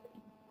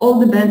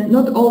the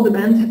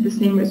bands have the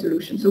same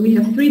resolution. So we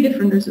have 3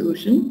 different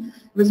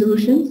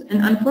resolutions,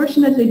 and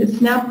unfortunately the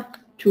SNAP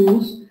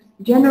tools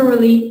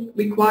generally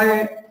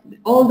require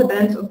all the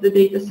bands of the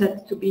data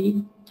set to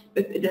be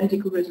with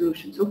identical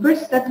resolution. So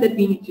first step that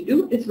we need to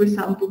do is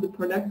resample the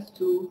product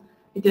to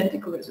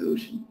identical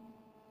resolution.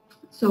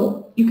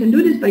 So you can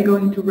do this by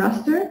going to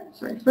raster.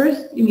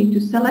 First you need to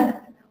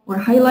select or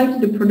highlight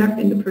the product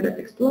in the Product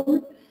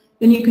Explorer.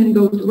 Then you can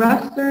go to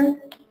raster,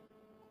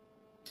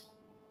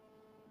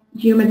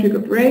 geometric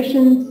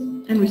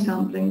operations, and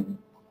resampling.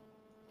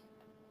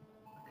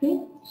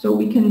 Okay, so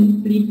we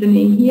can leave the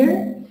name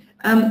here.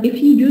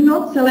 If you do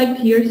not select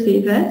here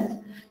Save As,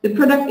 the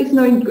product is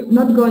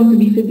not going to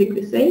be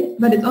physically saved,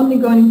 but it's only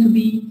going to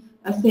be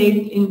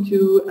saved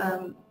into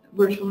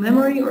virtual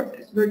memory or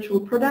virtual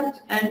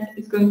product, and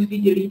it's going to be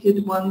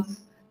deleted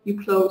once you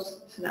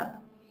close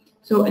Snap.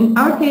 So in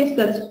our case,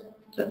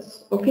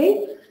 that's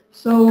okay.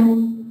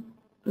 So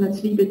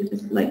let's leave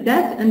it like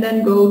that, and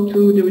then go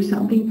to the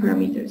resampling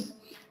parameters.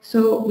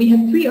 So we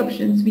have 3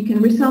 options. We can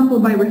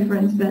resample by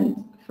reference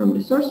band from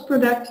the source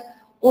product,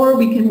 or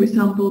we can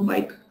resample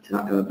by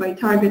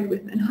target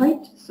width and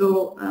height,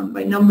 so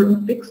by number of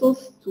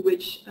pixels to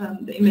which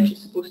the image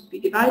is supposed to be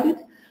divided,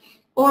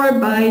 or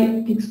by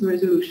pixel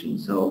resolution,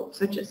 so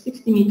such as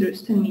 60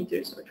 meters, 10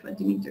 meters, or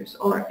 20 meters,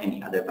 or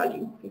any other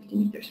value, 50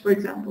 meters, for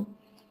example.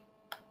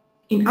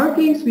 In our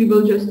case, we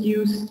will just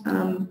use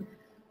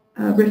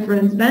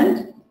reference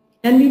band,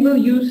 and we will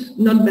use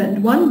not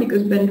band 1,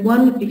 because band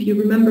 1, if you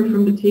remember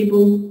from the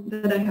table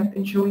that I have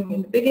been showing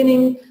in the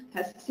beginning,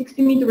 has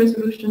 60-meter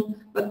resolution,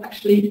 but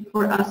actually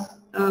for us,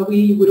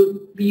 we will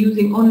be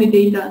using only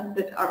data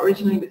that are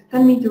originally with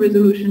 10-meter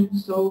resolution,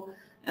 so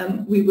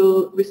we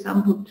will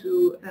resample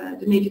to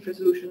the native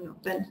resolution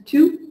of band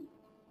 2,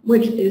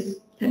 which is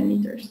 10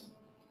 meters.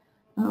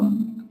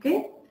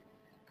 Okay,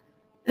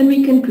 and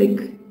we can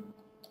click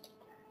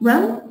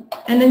Run,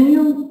 and a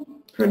new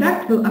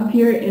product will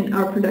appear in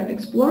our Product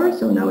Explorer,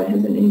 so now it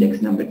has an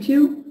index number 2.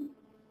 You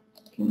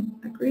can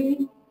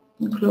agree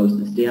and close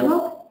this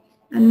dialog.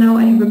 And now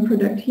I have a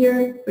product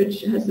here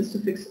which has the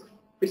suffix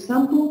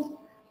resampled.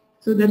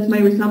 So that's my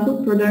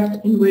resampled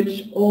product in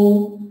which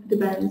all the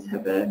bands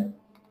have an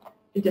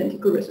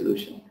identical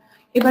resolution.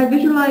 If I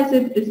visualize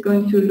it, it's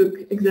going to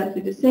look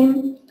exactly the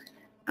same.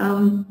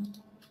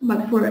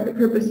 But for the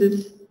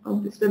purposes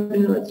of this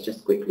webinar, let's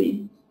just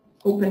quickly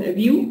open a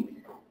view.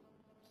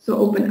 So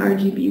open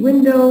RGB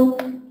window,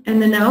 and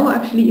then now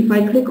actually if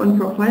I click on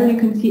profile, you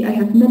can see I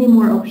have many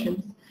more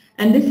options.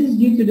 And this is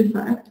due to the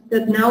fact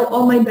that now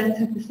all my bands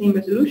have the same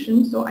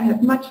resolution, so I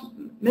have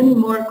many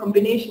more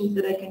combinations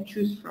that I can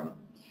choose from.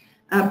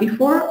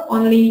 Before,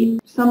 only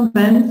some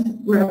bands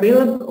were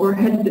available or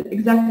had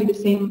exactly the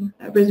same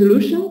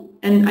resolution,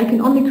 and I can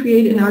only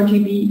create an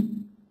RGB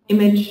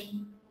image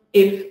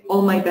if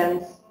all my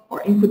bands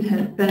or input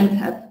bands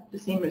have the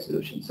same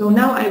resolution. So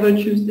now I will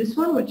choose this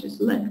one, which is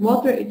land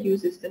water. It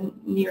uses the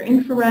near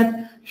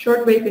infrared,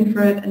 shortwave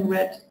infrared, and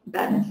red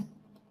bands,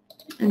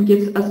 and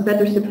gives us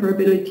better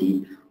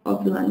separability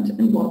of land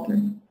and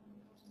water.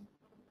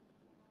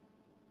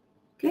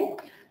 Okay,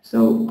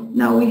 so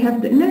now we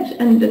have the image,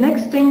 and the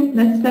next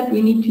step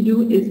we need to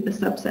do is a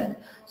subset.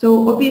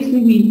 So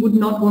obviously we would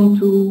not want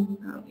to,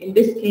 in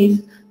this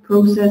case,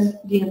 process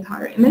the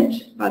entire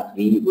image, but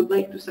we would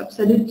like to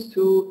subset it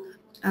to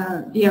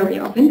the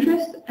area of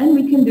interest, and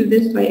we can do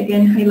this by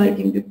again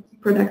highlighting the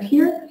product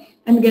here,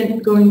 and again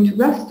going to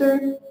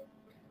raster,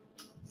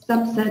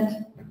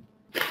 subset,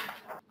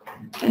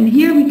 and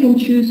here we can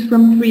choose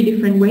from 3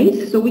 different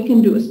ways. So we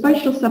can do a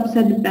spatial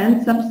subset,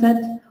 band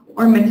subset,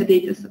 or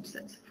metadata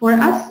subsets. For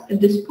us at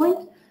this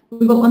point,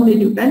 we will only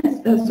do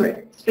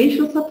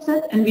spatial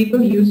subset, and we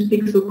will use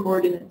pixel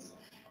coordinates.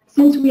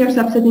 Since we are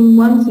subsetting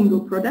one single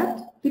product,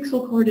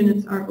 pixel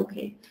coordinates are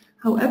okay.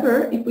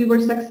 However, if we were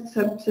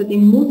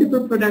subsetting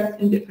multiple products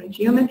in different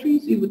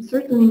geometries, we would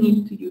certainly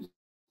need to use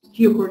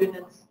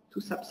geocoordinates to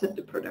subset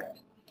the product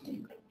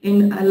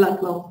in a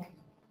lat long.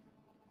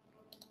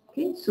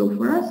 Okay, so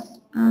for us,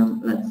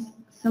 let's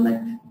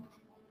select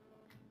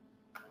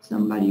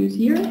some values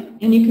here,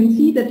 and you can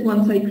see that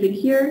once I click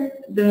here,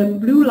 the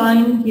blue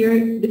line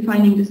here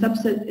defining the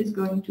subset is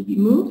going to be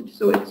moved.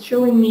 So it's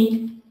showing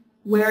me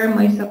where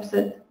my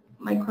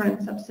current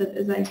subset,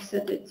 as I've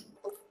set it.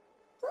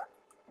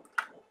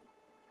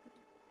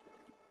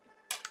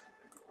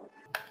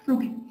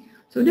 Okay,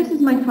 so this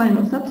is my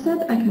final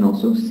subset. I can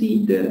also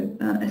see the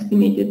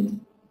estimated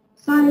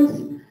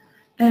size,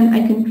 and I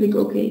can click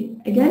OK.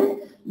 Again,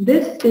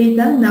 this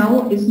data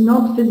now is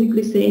not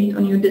physically saved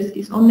on your disk.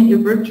 It's only a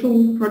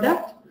virtual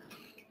product.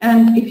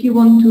 And if you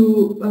want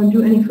to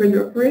do any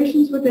further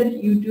operations with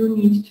it, you do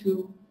need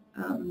to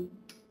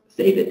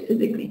save it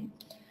physically.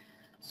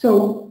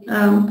 So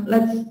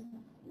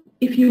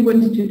if you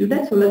want to do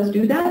that, so let's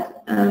do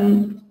that.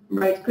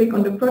 Right click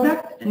on the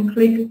product and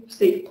click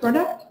Save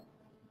Product.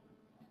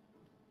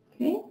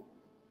 Okay.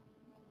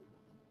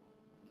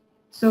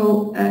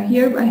 So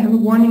here I have a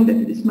warning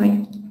that this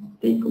might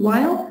take a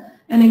while.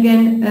 And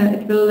again,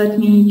 it will let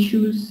me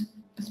choose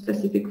a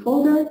specific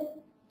folder.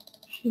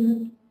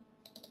 Shared,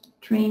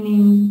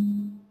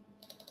 training,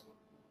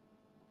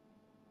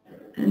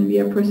 and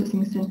we are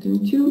processing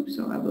sentence 2,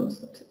 so I will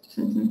subset to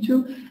sentence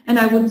 2, and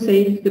I would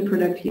save the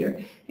product here.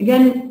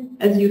 Again,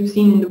 as you've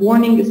seen in the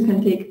warning, this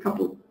can take a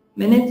couple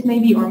minutes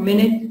maybe, or a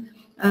minute,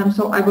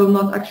 so I will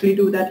not actually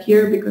do that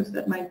here because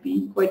that might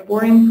be quite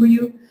boring for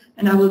you,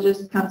 and I will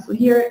just cancel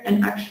here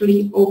and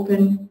actually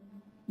open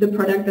the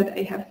product that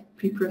I have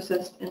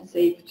pre-processed and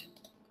saved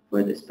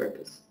for this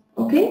purpose.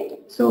 Okay,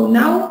 so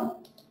now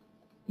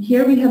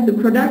here we have the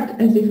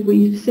product as if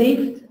we've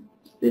saved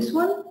this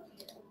one.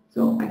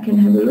 So I can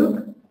have a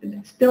look.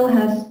 It still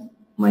has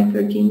my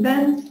 13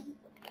 bands,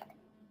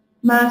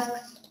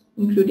 masks,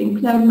 including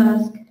cloud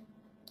mask,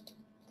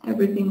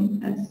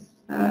 everything as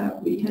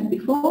we had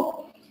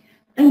before.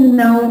 And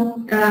now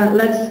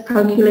let's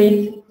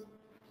calculate,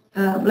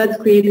 let's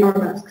create our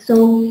mask.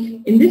 So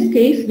in this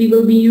case, we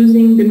will be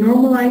using the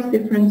normalized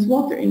difference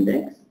water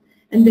index.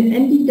 And the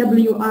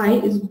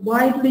NDWI is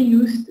widely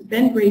used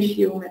band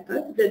ratio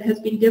method that has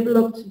been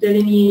developed to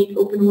delineate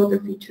open water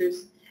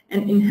features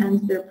and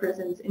enhance their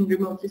presence in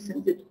remotely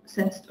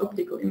sensed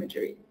optical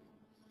imagery.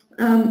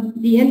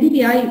 The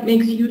NDWI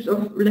makes use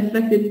of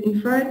reflected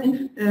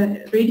infrared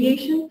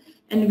radiation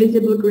and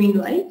visible green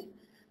light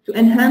to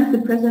enhance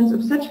the presence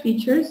of such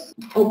features,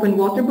 open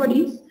water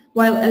bodies,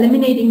 while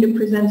eliminating the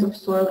presence of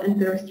soil and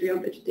terrestrial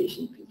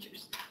vegetation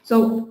features.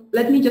 So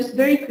let me just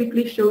very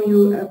quickly show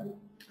you a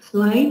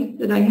slide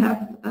that I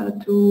have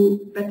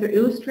to better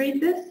illustrate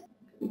this.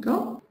 Here we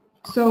go.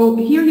 So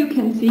here you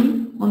can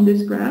see on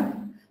this graph,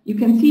 you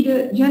can see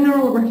the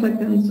general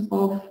reflectance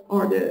of,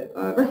 or the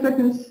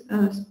reflectance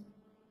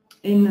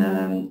in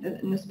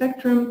a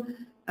spectrum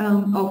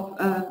of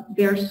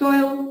bare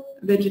soil,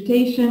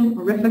 vegetation,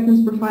 or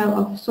reflectance profile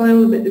of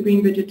soil with the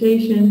green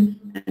vegetation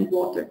and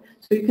water.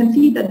 So you can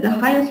see that the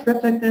highest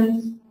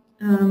reflectance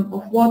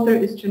of water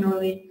is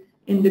generally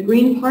in the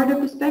green part of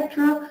the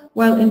spectra,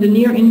 while in the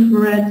near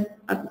infrared,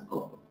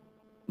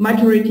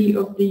 majority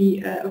of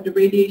the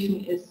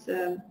radiation is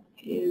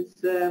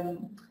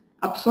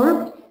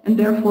absorbed, and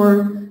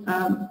therefore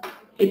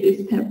it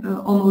is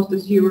almost a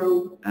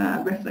zero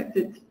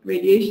reflected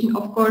radiation.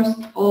 Of course,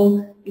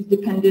 all is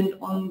dependent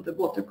on the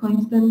water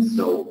constant.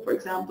 So, for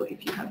example,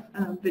 if you have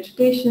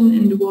vegetation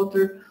in the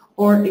water,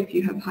 or if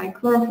you have high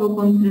chlorophyll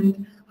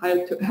content,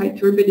 high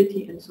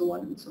turbidity, and so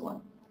on and so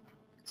on.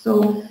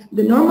 So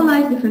the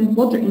normalized difference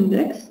water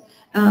index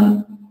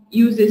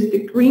uses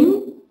the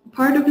green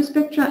part of the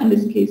spectra, in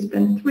this case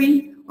band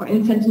 3, or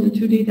in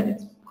Sentinel-2 data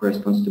it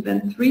corresponds to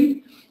band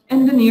 3,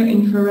 and the near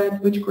infrared,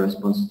 which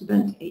corresponds to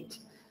band 8.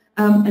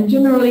 And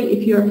generally,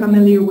 if you are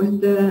familiar with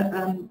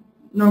the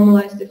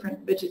normalized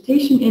different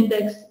vegetation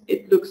index,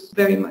 it looks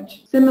very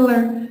much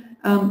similar,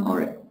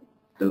 or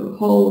the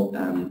whole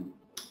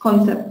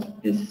concept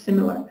is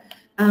similar.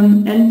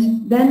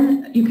 And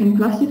then you can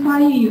classify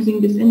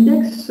using this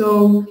index.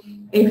 So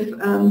if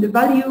the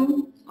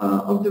value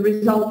of the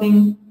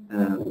resulting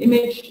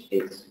image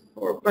is,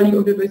 or value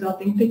of the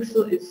resulting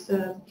pixel is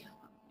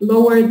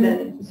lower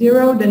than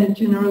 0, then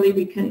generally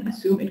we can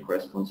assume it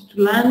corresponds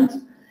to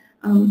land.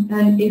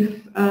 And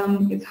if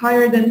it's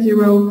higher than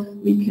 0,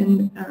 we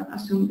can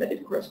assume that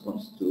it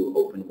corresponds to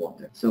open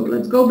water. So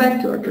let's go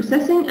back to our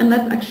processing and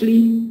let's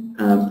actually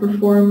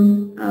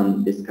perform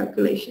this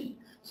calculation.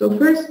 So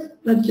first,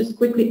 let's just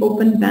quickly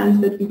open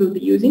bands that we will be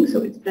using.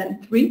 So it's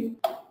band 3.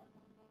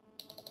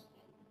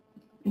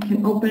 I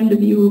can open the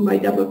view by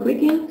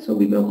double-clicking, so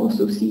we will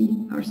also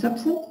see our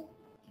subset,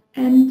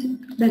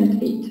 and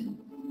band 8.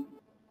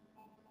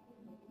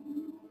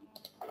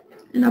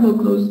 And I will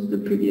close the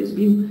previous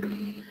view.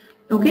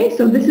 Okay,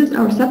 so this is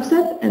our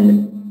subset,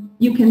 and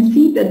you can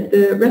see that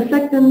the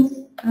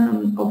reflectance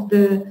of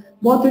the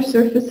water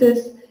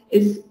surfaces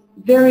is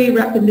very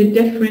rapidly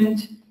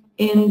different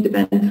in the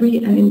band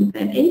 3 and in the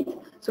band 8.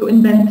 So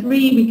in band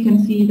 3, we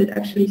can see that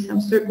actually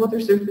some water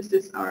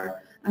surfaces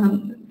are,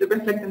 the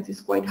reflectance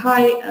is quite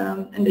high,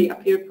 and they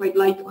appear quite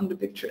light on the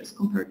picture as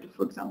compared to,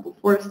 for example,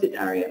 forested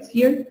areas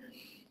here.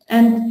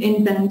 And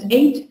in band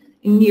 8,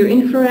 in near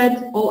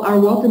infrared, all our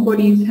water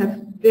bodies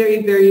have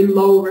very, very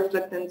low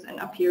reflectance and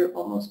appear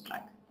almost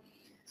black.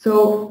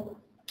 So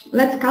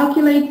let's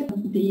calculate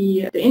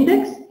the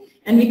index,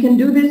 and we can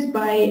do this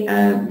by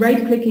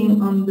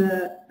right-clicking on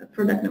the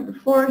product number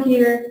 4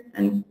 here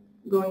and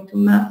going to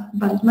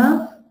band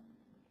math.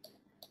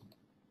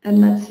 And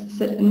let's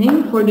set a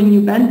name for the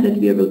new band that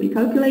we will be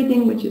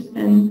calculating, which is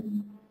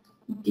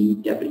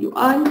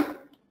NDWI.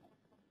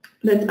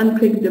 Let's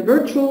unclick the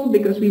virtual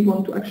because we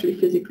want to actually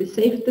physically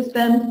save this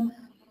band.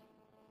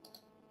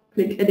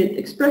 Click Edit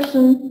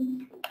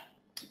Expression,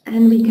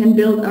 and we can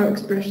build our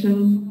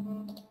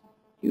expression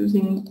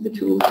using the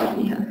tools that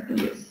we have in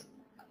this.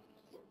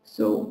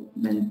 So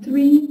band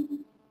 3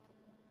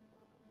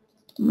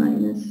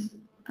 minus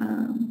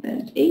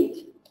band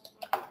 8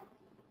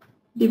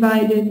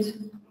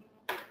 divided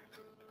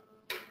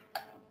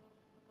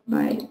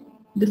by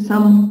the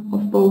sum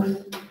of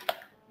both,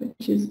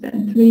 which is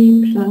band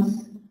 3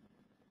 plus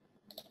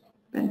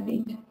band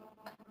 8.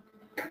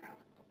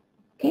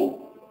 Okay,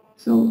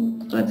 so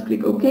let's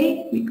click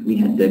OK. We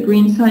had the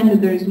green sign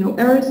that there is no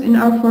errors in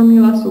our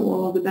formula, so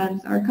all of the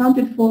bands are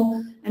accounted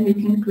for, and we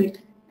can click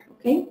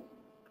OK.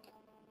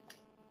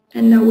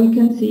 And now we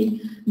can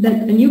see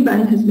that a new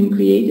band has been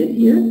created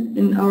here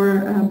in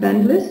our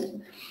band list,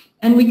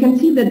 and we can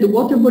see that the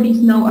water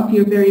bodies now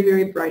appear very,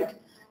 very bright.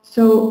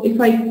 So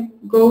if I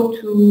go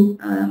to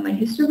my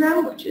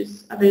histogram, which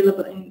is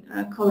available in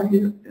color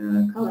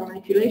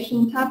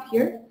manipulation tab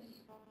here,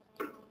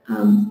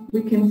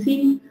 we can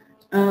see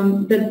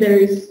that there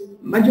is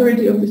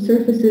majority of the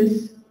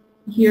surfaces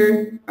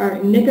here are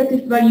in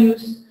negative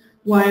values,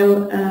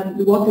 while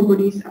the water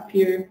bodies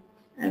appear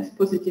as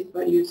positive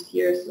values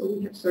here. So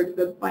we have sort of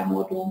a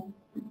bimodal,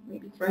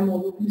 maybe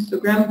trimodal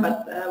histogram,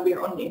 but we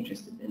are only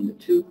interested in the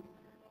two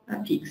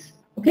peaks.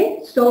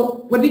 Okay,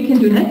 so what we can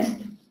do next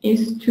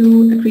is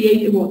to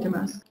create a water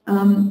mask.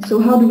 So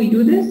how do we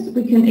do this?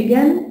 We can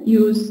again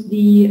use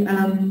the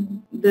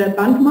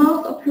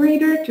bandmask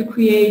operator to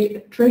create a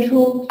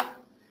threshold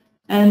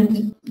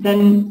and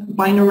then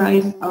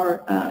binarize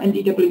our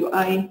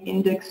NDWI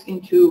index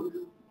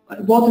into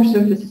water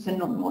surfaces and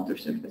non-water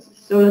surfaces.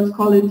 So let's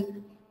call it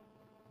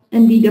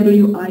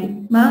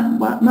NDWI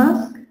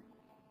mask.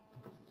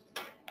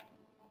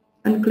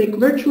 Unclick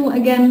virtual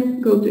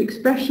again, go to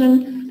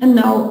expression, and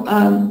now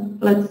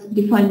let's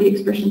define the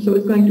expression. So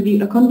it's going to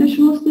be a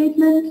conditional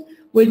statement,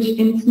 which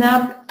in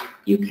Snap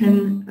you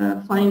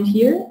can find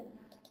here.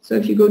 So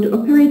if you go to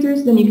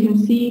operators, then you can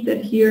see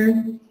that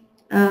here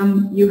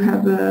you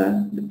have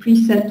the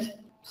preset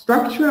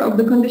structure of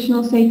the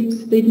conditional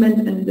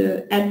statement, and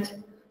the at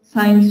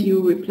signs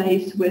you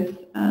replace with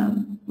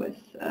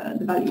the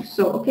values.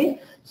 So okay,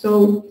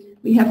 so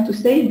we have to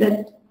say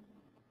that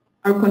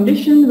our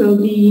condition will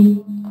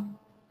be,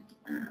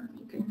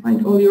 you can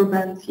find all your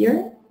bands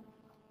here.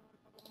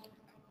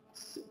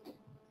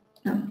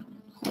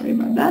 Sorry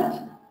about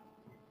that.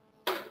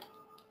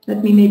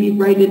 Let me maybe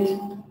write it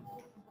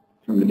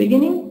from the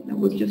beginning. That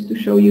was just to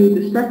show you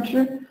the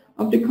structure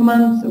of the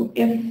command. So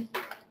if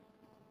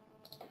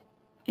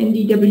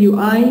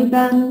NDWI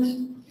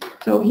band,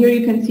 so here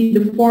you can see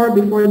the 4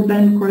 before the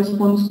band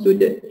corresponds to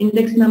the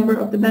index number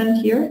of the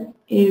band here,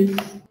 is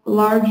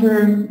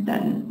larger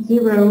than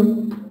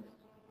 0,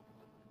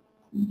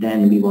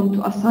 then we want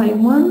to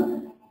assign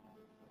 1,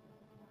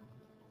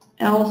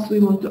 else we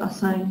want to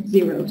assign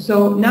 0.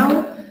 So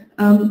now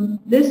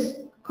this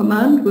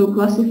command will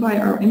classify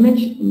our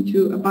image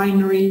into a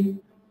binary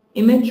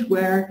image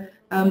where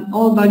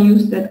all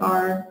values that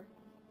are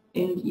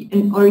in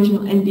an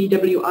original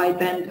NDWI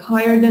band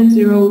higher than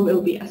 0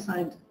 will be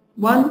assigned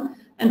 1,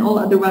 and all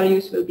other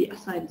values will be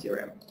assigned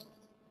 0.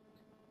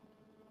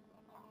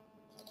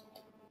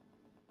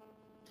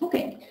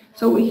 Okay,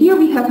 so here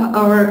we have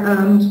our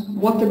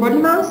water body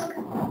mask.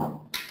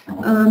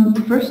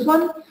 The first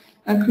one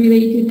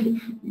created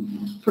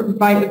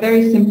by a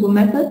very simple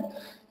method.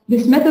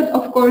 This method,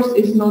 of course,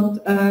 is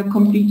not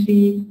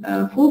completely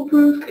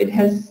foolproof. It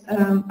has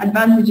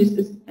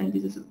advantages and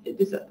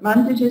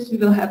disadvantages. We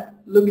will have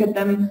look at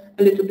them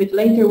a little bit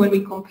later when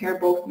we compare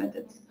both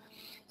methods.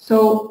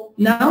 So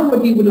now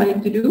what we would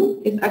like to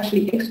do is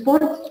actually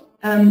export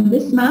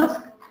this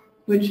mask,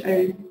 which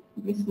I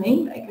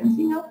misnamed, I can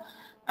see now,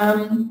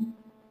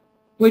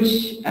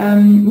 which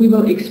we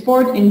will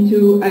export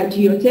into a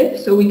GeoTIFF,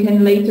 so we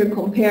can later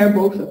compare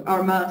both of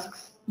our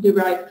masks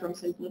derived from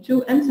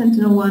Sentinel-2 and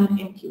Sentinel-1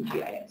 in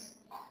QGIS.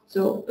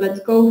 So let's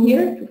go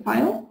here to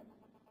File,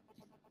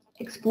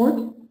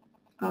 Export,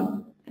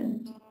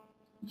 and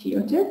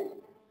GeoTIFF.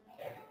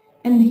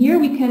 And here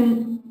we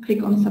can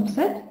click on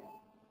Subset.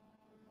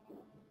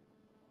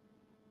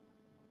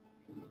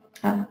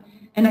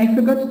 And I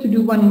forgot to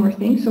do one more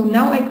thing. So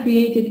now I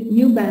created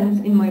new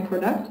bands in my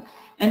product,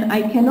 and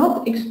I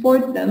cannot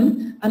export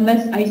them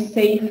unless I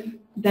save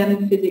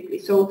them physically.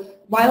 So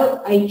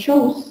while I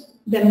chose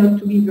them not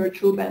to be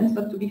virtual bands,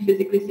 but to be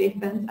physically saved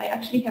bands, I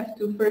actually have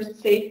to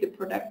first save the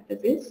product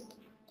as is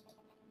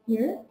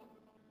here.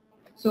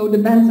 So the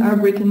bands are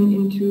written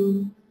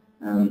into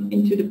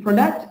the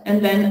product,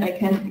 and then I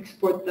can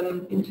export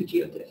them into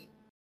GeoTIFF.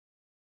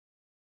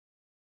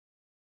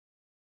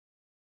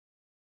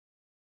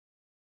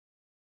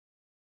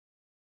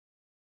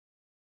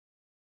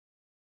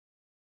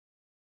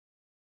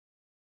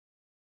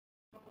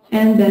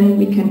 And then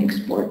we can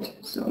export.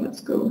 So let's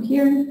go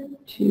here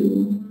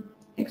to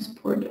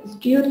export as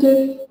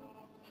GeoTIFF,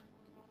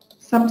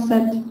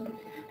 subset,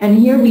 And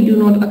here we do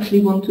not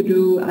actually want to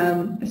do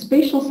a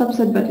spatial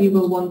subset, but we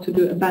will want to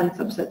do a band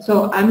subset.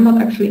 So I'm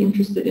not actually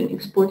interested in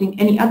exporting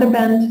any other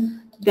band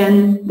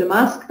than the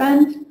mask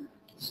band.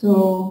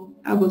 So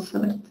I will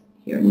select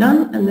here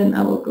none, and then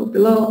I will go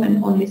below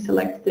and only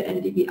select the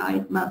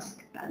NDVI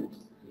mask band.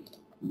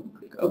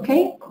 Click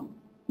OK.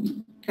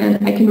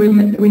 And I can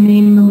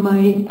rename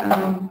my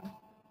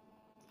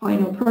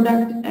final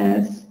product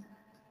as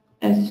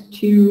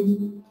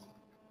S2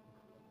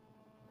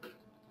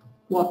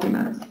 water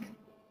mask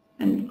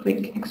and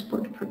click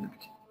export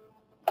product.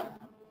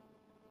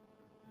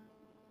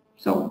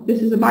 So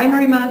this is a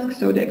binary mask,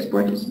 so the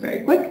export is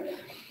very quick.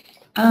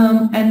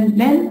 And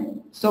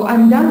then, so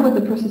I'm done with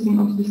the processing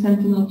of the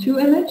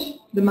Sentinel-2 image.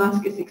 The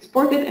mask is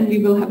exported, and we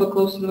will have a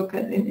closer look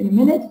at it in a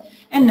minute.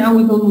 And now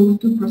we will move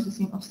to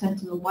processing of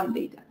Sentinel-1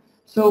 data.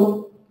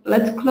 So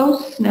let's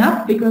close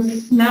Snap,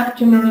 because Snap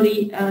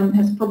generally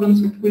has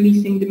problems with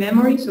releasing the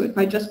memory. So if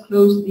I just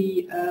close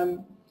the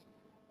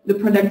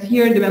product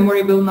here, the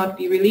memory will not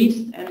be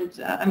released, and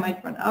I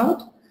might run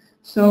out.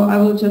 So I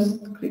will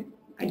just click,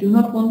 I do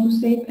not want to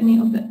save any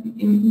of the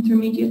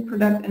intermediate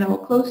product, and I will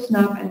close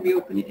Snap and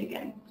reopen it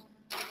again.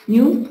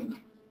 New.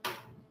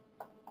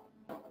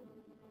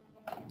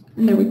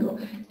 And there we go.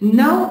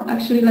 Now,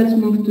 actually, let's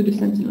move to the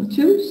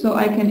Sentinel-2. So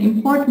I can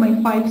import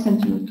my 5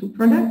 Sentinel-2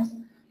 products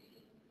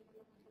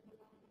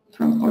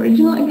from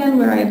original again,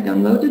 where I have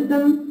downloaded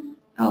them.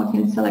 I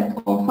can select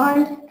all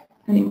 5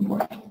 and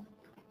import.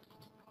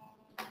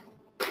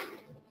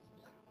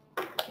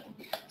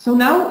 So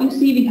now you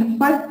see we have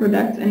 5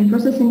 products, and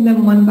processing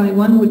them one by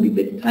one would be a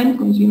bit time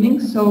consuming.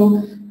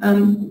 So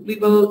we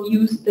will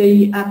use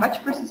the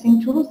batch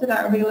processing tools that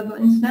are available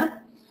in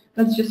Snap.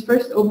 Let's just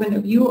first open a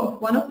view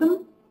of one of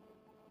them.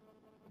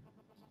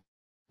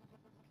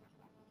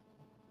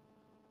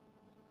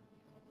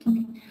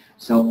 Okay.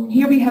 So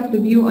here we have the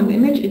view on the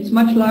image. It's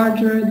much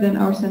larger than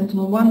our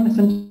Sentinel-1,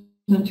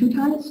 Sentinel-2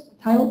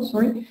 tile,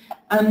 sorry.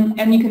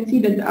 And you can see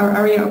that our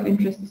area of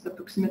interest is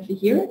approximately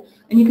here.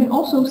 And you can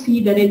also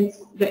see that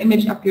the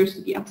image appears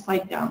to be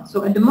upside down.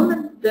 So at the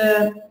moment,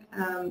 the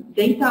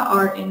data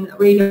are in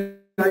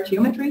radar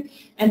geometry,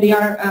 and they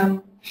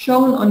are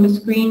shown on the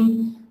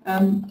screen.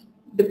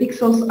 The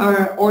pixels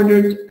are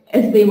ordered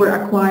as they were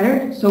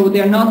acquired, so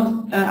they're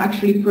not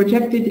actually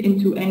projected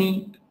into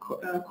any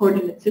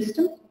coordinate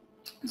system.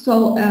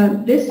 So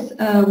this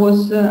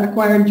was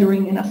acquired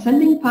during an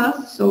ascending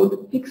path. So the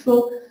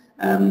pixel,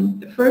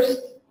 the first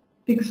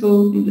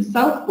pixel in the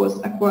south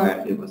was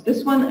acquired, it was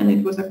this one, and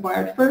it was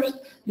acquired first.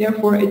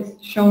 Therefore,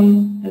 it's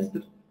shown as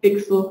the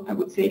pixel, I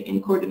would say,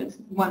 in coordinates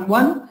 1,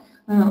 1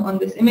 on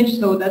this image.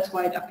 So that's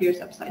why it appears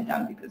upside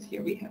down, because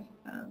here we have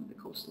the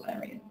coastal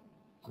area.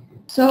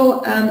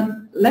 So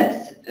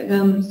let's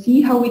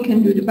see how we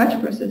can do the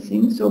batch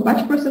processing. So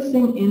batch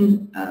processing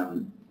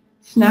in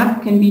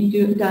Snap can be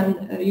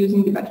done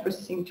using the batch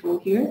processing tool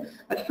here.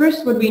 But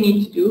first, what we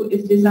need to do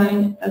is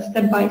design a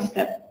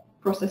step-by-step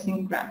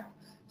processing graph.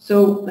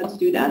 So let's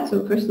do that.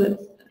 So first,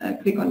 let's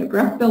click on the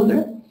graph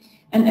builder.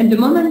 And at the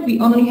moment, we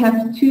only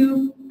have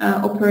 2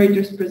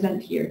 operators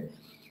present here.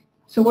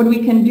 So what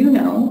we can do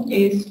now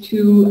is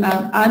to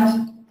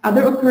add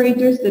other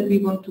operators that we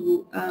want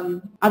to,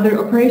 other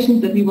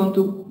operations that we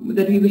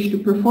wish to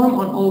perform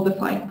on all the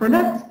 5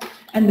 products,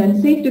 and then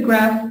save the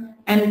graph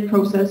and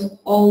process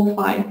all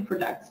 5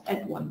 products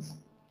at once.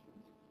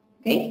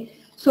 Okay.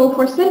 So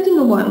for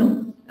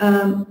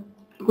Sentinel-1,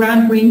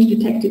 ground range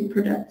detected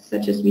products,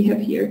 such as we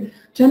have here,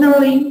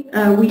 generally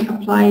we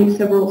apply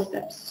several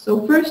steps.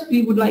 So first,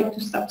 we would like to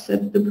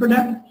subset the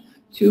product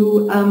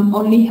to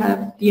only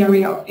have the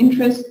area of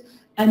interest,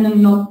 and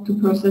then not to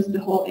process the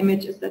whole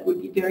image, as that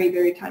would be very,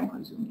 very time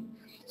consuming.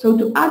 So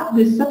to add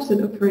this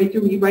subset operator,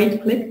 we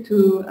right click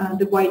to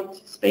the white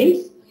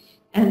space,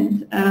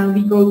 and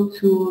we go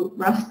to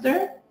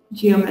raster,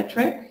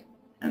 geometric,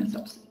 and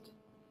subset.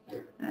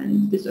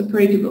 And this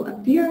operator will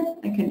appear.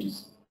 I can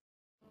just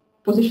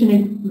position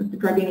it,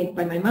 grabbing it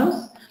by my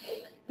mouse.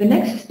 The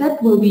next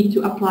step will be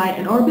to apply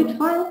an orbit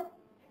file.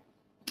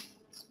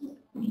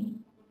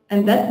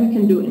 And that we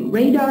can do in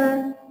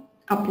radar,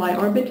 apply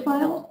orbit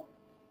file.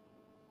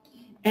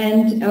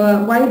 And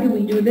why do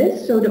we do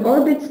this? So the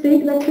orbit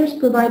state vectors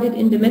provided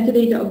in the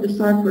metadata of the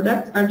SAR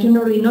products are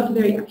generally not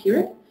very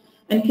accurate,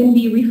 and can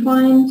be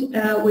refined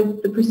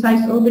with the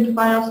precise orbit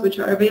files, which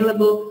are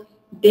available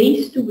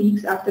days to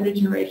weeks after the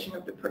generation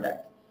of the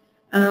product.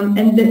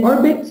 And the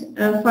orbit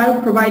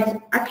file provides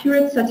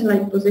accurate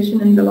satellite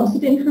position and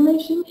velocity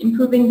information,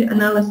 improving the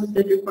analysis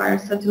that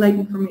requires satellite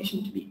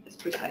information to be as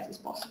precise as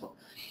possible.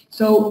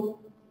 So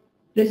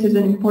this is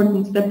an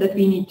important step that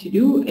we need to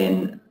do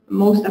in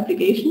most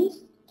applications.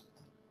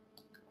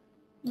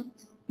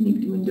 Let's make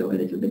the window a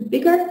little bit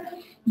bigger.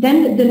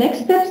 Then the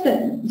next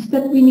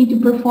step we need to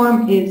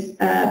perform is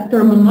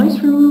thermal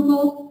noise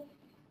removal.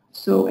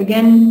 So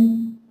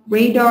again,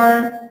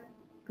 radar,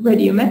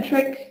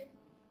 radiometric,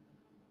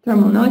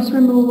 thermal noise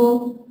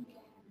removal.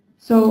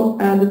 So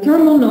the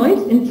thermal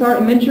noise in SAR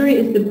imagery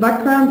is the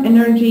background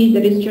energy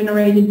that is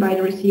generated by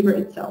the receiver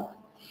itself.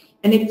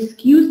 and it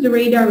skews the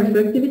radar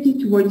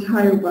reflectivity towards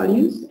higher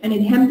values, and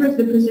it hampers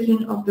the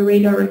precision of the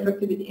radar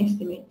reflectivity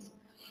estimates.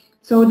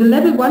 So the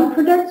level 1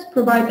 products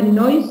provide a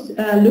noise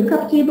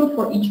lookup table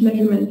for each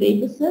measurement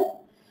dataset,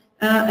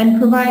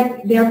 and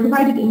they are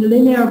provided in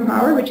linear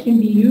power, which can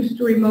be used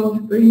to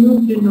remove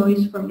the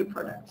noise from the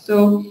product.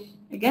 So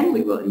again,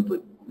 we will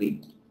import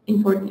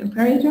an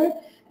operator,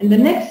 and the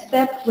next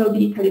step will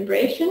be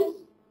calibration.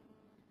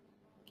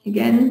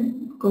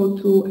 Again, go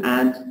to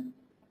Add,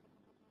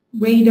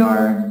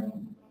 Radar,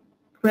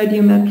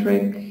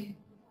 Radiometric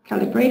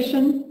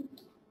Calibration.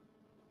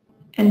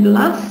 And the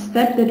last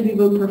step that we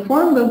will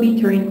perform will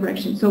be terrain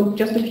correction. So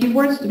just a few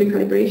words to the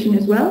calibration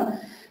as well.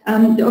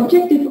 The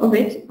objective of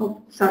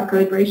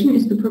calibration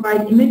is to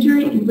provide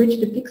imagery in which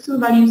the pixel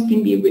values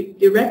can be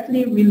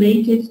directly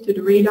related to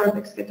the radar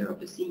backscatter of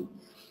the scene.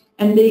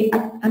 And the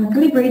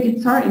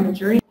uncalibrated SAR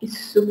imagery is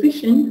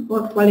sufficient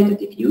for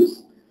qualitative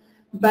use,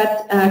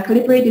 but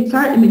calibrated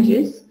SAR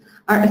images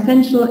are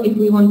essential if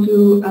we want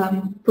to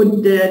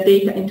put the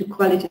data into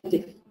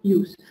qualitative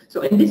use.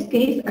 So in this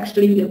case,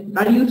 actually the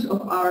values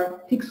of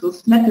our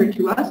pixels matter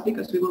to us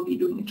because we will be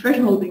doing a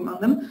thresholding on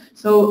them.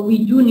 So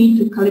we do need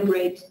to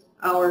calibrate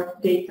our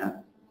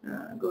data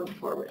going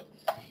forward.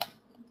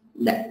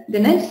 The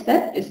next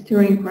step is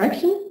terrain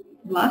correction.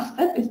 The last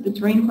step is the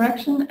terrain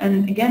correction,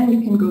 and again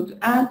we can go to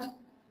Add,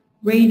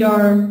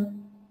 Radar,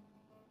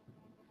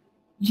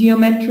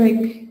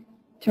 Geometric,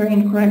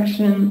 terrain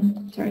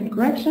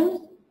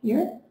correction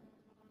here.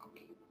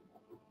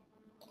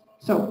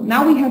 So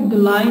now we have the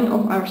line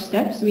of our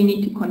steps, we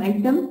need to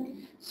connect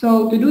them.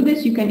 So to do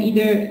this, you can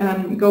either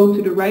go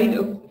to the right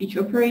of each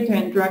operator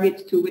and drag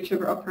it to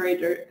whichever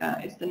operator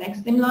is the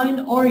next in line,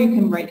 or you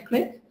can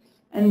right-click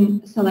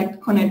and select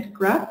Connect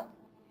Graph,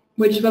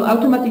 which will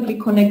automatically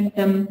connect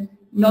them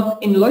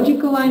not in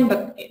logical line,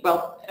 but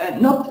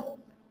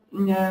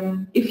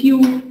if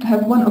you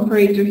have one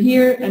operator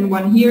here and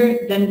one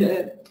here, then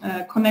the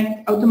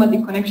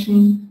automatic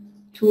connection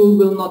tool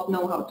will not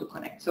know how to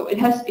connect. So it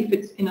has, if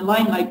it's in a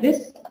line like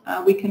this,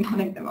 we can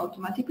connect them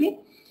automatically.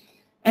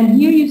 And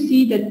here you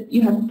see that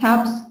you have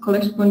tabs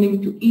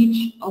corresponding to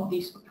each of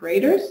these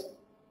operators,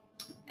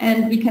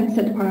 and we can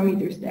set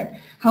parameters there.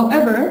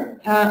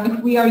 However, if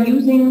we are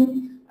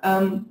using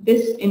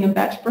this in a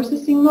batch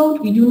processing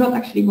mode, we do not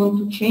actually want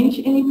to change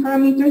any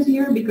parameters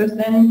here, because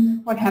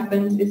then what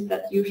happens is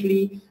that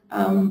usually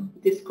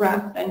this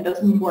graph then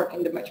doesn't work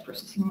in the batch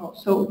processing mode.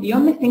 So the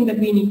only thing that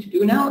we need to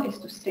do now is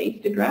to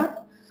save the graph.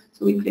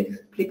 So we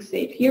click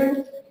Save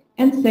here,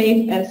 and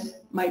save as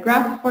my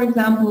graph, for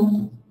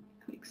example.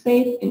 Click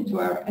Save into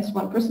our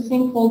S1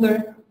 processing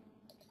folder,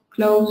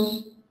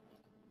 close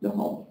the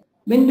whole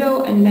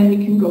window, and then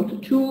we can go to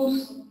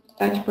Tools,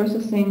 Batch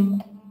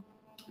Processing,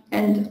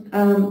 and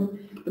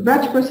the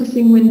batch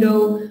processing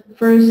window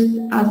first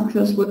asks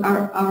us what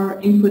are our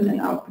input and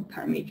output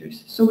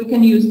parameters. So we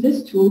can use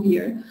this tool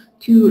here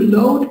to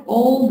load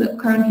all the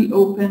currently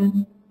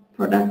open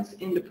products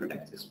in the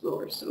Product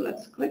Explorer. So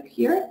let's click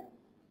here.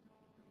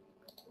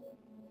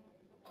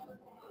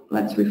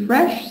 Let's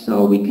refresh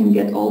so we can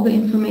get all the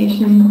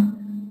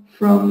information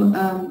from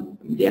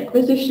the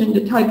acquisition,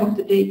 the type of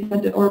the data,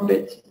 the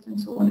orbit, and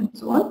so on and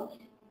so on.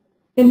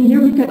 And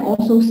here we can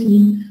also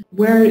see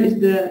where is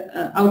the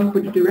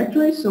output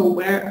directory, so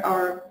where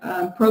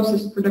our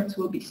processed products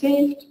will be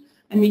saved,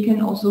 and we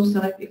can also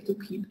select if to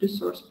keep the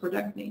source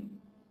product name.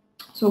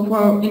 So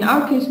in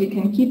our case, we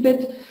can keep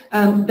it.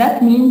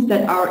 That means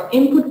that our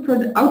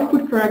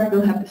output product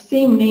will have the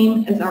same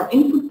name as our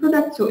input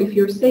product. So if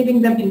you're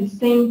saving them in the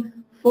same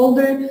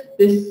folder,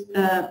 this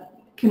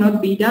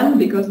cannot be done,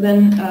 because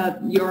then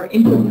your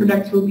input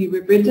products will be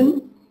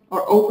rewritten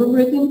or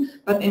overwritten,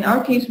 but in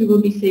our case we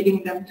will be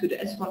saving them to the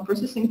S1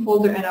 processing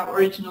folder, and our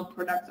original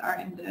products are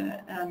in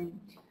the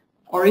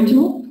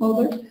original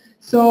folder,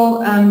 so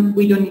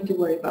we don't need to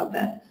worry about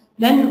that.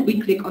 Then we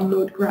click on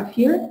Load Graph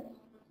here,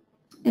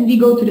 and we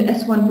go to the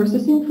S1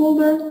 processing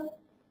folder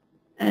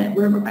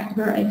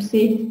where I've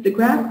saved the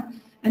graph,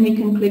 and we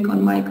can click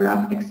on My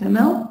Graph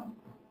XML,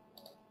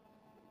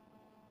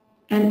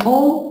 and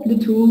all the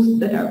tools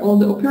that are all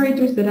the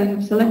operators that I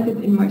have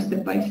selected in my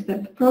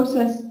step-by-step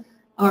process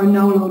are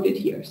now loaded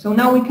here. So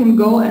now we can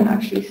go and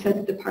actually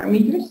set the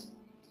parameters.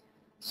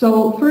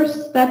 So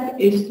first step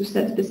is to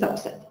set the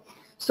subset.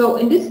 So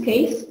in this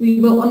case, we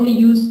will only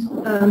use,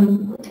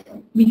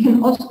 we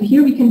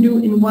can do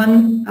in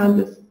one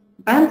the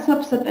band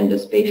subset and the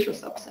spatial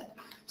subset.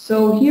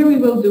 So here we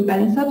will do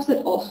band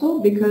subset also,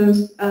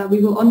 because we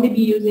will only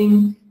be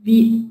using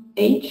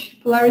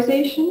VH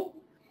polarization,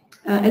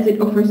 as it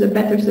offers a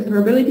better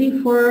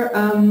separability for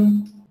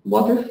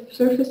water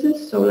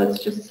surfaces. So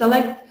let's just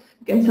select.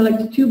 We can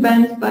select two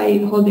bands by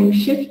holding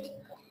Shift.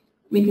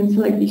 We can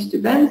select these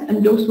two bands,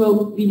 and those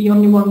will be the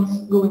only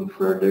ones going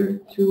further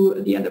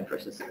to the other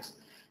processors.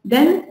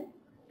 Then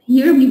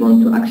here we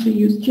want to actually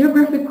use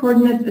geographic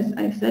coordinates. As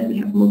I said, we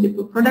have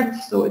multiple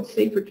products, so it's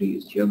safer to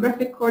use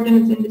geographic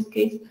coordinates in this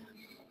case.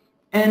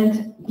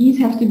 And these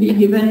have to be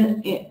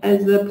given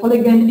as a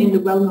polygon in the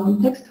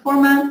well-known text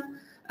format,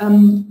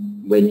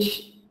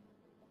 which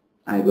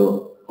I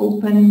will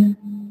open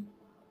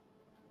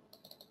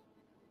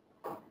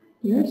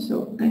here.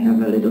 So I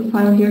have a little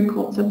file here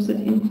called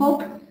subset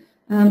info,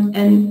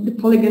 and the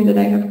polygon that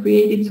I have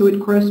created, so it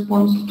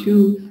corresponds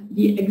to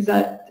the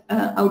exact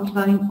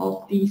outline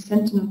of the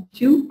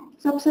Sentinel-2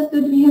 subset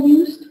that we have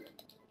used.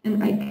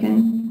 And I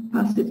can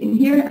pass it in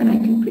here, and I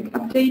can click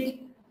update.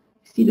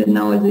 See that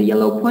now as a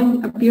yellow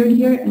point appeared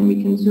here, and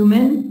we can zoom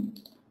in,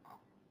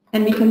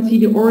 and we can see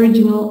the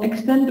original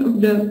extent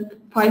of the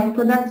 5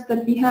 products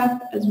that we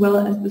have, as well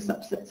as the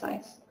subset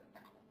size.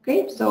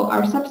 Okay, so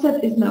our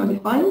subset is now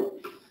defined,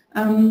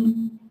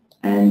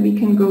 and we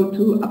can go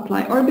to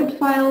apply orbit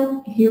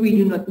file. Here we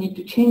do not need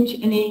to change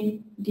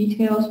any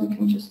details. We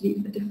can just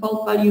leave the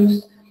default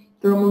values,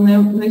 thermal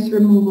noise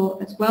removal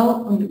as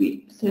well.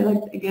 We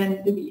select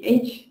again the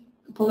VH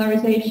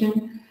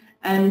polarization,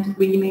 and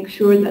we make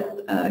sure that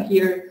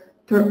here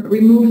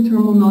remove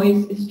thermal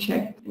noise is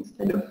checked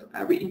instead of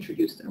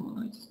reintroduce thermal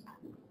noise.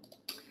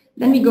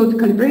 Then we go to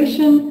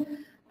calibration,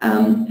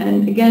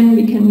 and again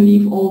we can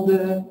leave all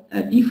the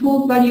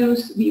default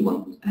values. We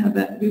wanted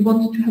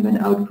to have an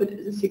output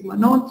as a sigma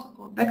naught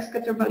or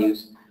backscatter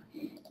values.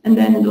 And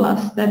then the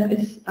last step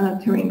is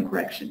terrain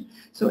correction.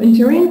 So in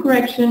terrain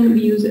correction,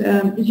 we use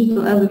a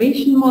digital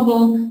elevation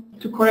model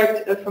to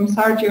correct from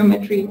SAR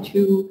geometry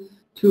to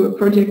a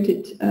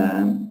projected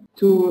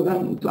to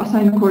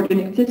assign a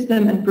coordinate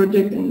system and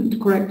project and to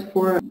correct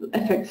for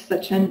effects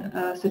such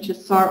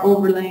as SAR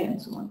overlay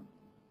and so on.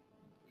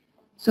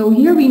 So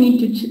here we need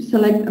to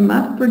select a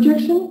map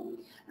projection.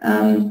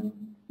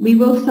 We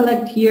will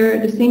select here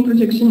the same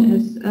projection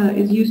as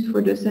is used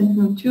for the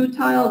Sentinel-2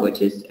 tile,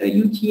 which is a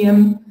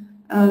UTM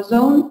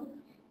zone.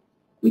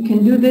 We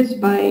can do this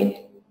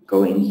by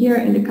going here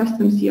in the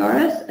custom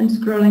CRS and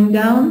scrolling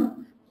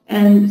down.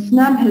 And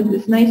Snap has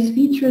this nice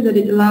feature that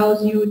it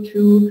allows you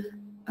to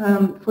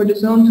for the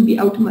zone to be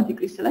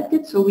automatically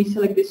selected. So we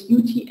select this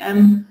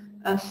UTM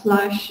 /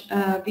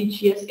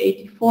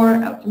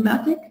 VGS84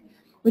 automatic,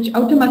 which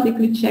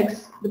automatically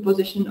checks the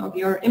position of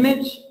your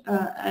image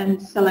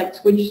and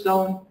selects which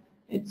zone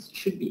it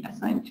should be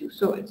assigned to.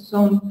 So it's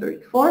zone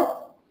 34,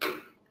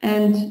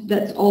 and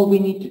that's all we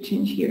need to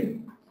change here.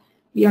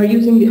 We are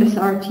using the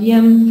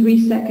SRTM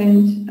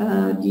 3-second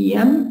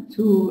DM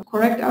to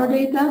correct our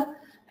data,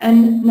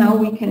 and now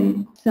we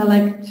can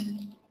select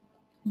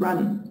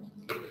Run.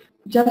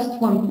 Just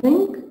one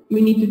thing,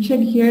 we need to check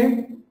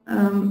here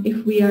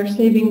if we are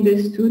saving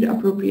this to the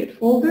appropriate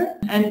folder,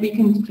 and we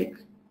can click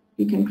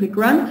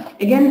Run.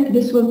 Again,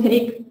 this will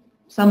take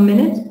some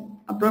minutes.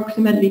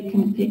 Approximately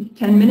can take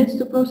 10 minutes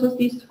to process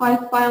these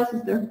 5 files,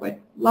 as they're quite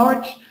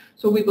large.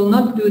 So we will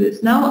not do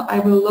this now. I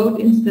will load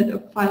instead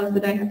of files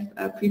that I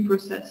have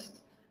pre-processed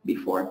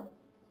before.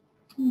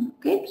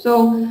 Okay,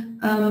 so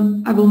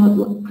I will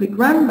not click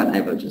Run, but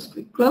I will just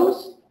click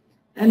Close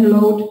and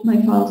load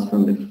my files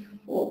from the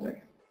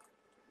folder.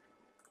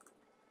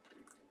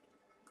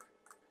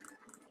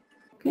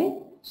 Okay,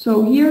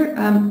 so here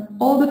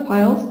all the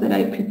files that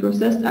I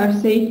pre-processed are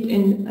saved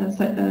in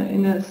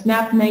a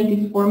Snap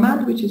native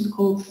format, which is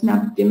called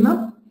Snap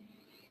DIMMAP,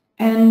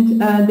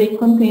 and they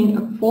contain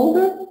a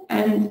folder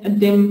and a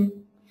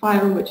DIM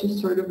file, which is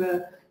sort of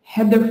a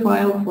header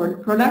file for the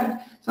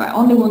product. So I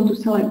only want to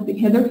select the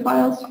header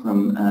files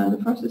from the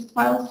processed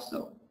files.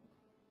 So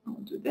I'll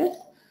do this,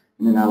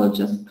 and then I will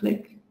just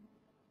click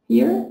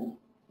here,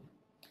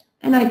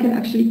 and I can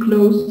actually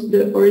close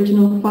the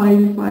original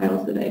 5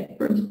 files that I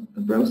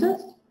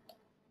processed.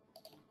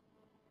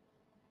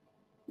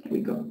 There we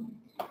go.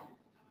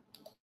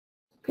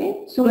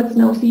 Okay, so let's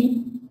now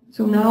see.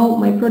 So now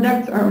my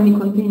products are only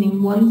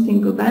containing one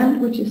single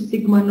band, which is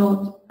sigma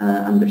naught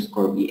 _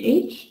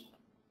 VH.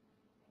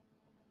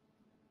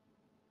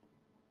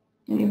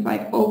 And if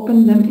I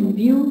open them in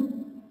view,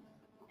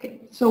 okay,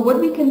 so what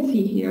we can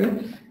see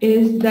here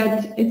is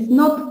that it's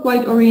not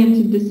quite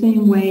oriented the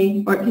same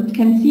way, or it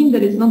can seem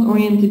that it's not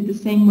oriented the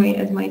same way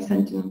as my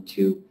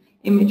Sentinel-2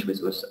 image,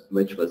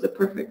 which was a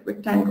perfect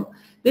rectangle.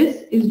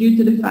 This is due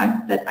to the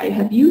fact that I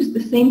have used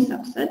the same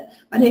subset,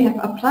 but I have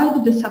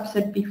applied the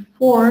subset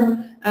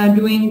before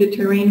doing the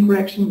terrain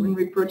correction and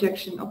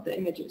reprojection of the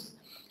images.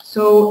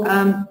 So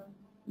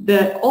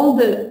all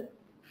the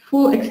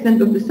full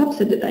extent of the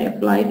subset that I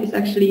applied is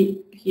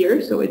actually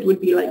here, so it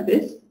would be like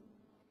this.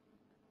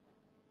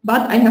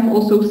 But I have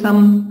also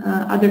some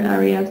other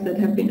areas that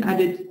have been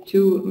added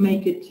to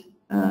make it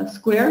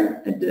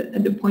square at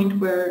the point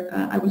where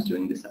I was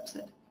doing the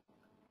subset.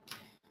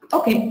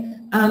 Okay,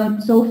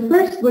 so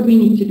first what we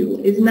need to do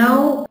is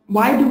now,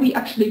 why do we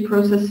actually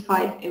process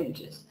 5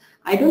 images?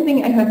 I don't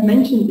think I have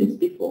mentioned this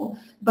before,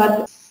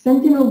 but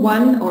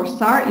Sentinel-1 or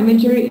SAR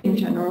imagery in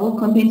general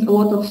contains a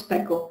lot of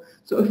speckle.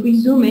 So if we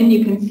zoom in,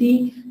 you can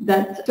see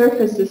that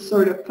surface is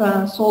sort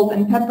of salt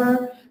and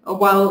pepper,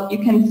 while you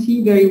can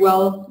see very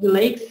well the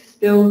lakes.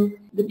 Still,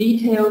 the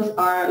details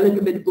are a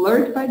little bit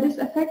blurred by this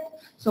effect.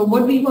 So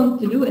what we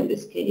want to do in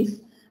this case,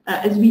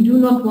 as we do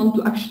not want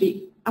to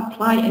actually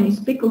apply any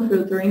speckle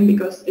filtering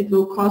because it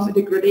will cause a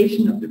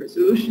degradation of the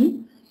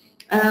resolution,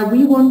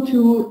 we want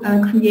to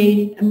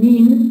create a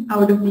mean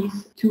out of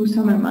these 2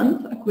 summer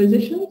month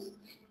acquisitions.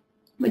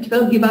 which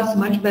will give us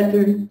much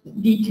better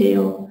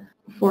detail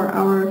for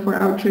our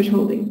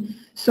thresholding.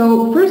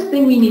 So first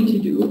thing we need to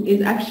do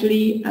is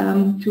actually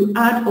to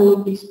add all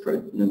of these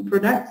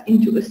products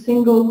into a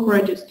single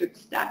co-registered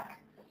stack.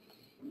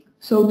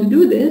 So to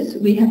do this,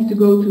 we have to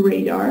go to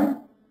Radar,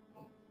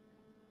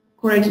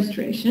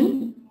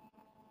 co-registration,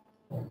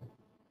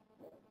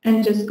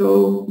 and just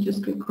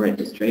click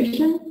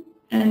co-registration,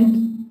 and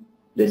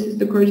this is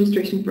the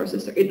co-registration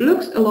processor. It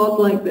looks a lot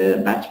like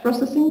the batch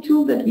processing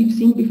tool that we've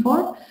seen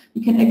before.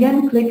 You can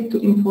again click to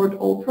import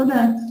all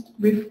products,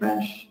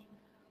 refresh,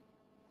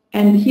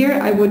 and here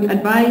I would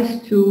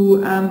advise to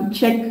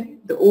check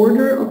the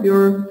order of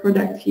your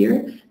products here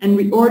and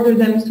reorder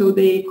them so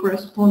they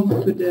correspond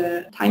to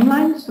the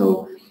timeline.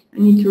 So I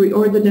need to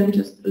reorder them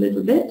just a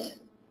little bit.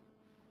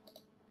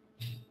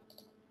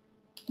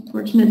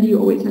 Unfortunately, you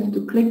always have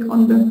to click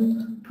on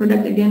the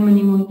product again when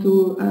you want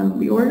to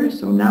reorder.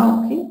 So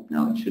now, okay,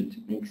 now it should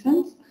make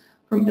sense.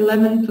 From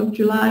 11th of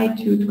July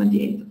to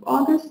 28th of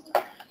August.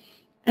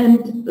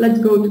 And let's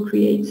go to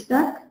Create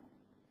Stack.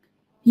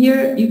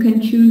 Here you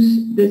can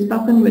choose this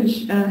button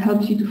which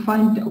helps you to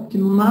find the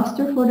optimal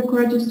master for the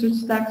co-registered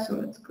stack. So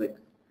let's click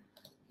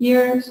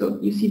here. So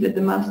you see that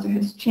the master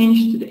has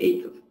changed to the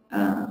 8th of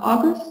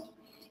August.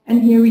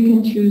 And here we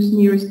can choose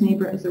nearest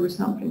neighbor as a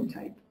resampling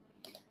type.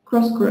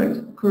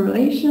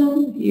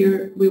 Cross-correlation,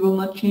 here we will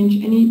not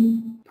change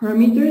any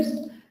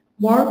parameters.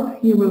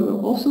 Warp, here we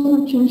will also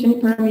not change any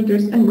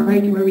parameters. And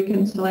write, where we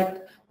can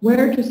select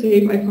where to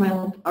save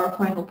our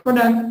final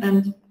product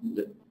and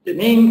the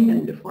name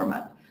and the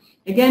format.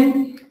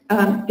 Again,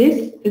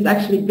 this is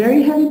actually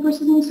very heavy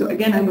processing, so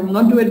again I will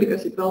not do it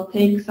because it will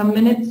take some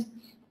minutes.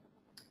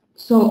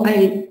 So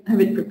I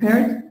have it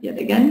prepared yet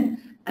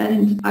again,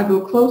 and I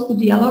will close the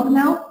dialog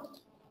now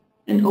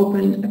and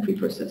open a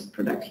preprocessed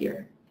product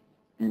here.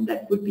 And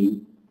that would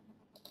be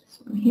this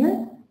one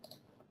here.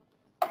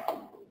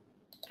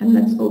 And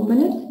let's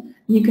open it.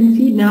 And you can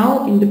see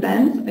now in the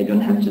bands, I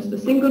don't have just a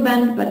single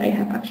band, but I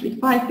have actually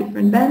 5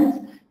 different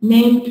bands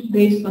named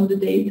based on the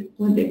date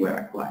when they were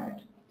acquired.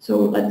 So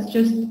let's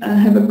just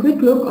have a quick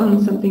look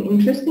on something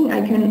interesting.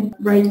 I can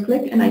right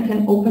click and I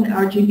can open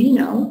RGB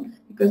now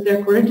because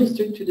they're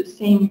registered to the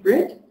same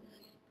grid.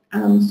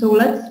 So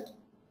let's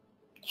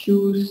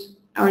choose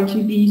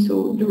RGB.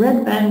 So the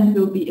red band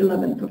will be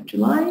 11th of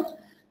July,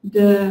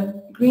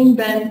 the green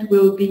band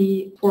will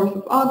be 4th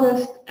of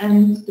August,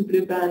 and the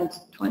blue band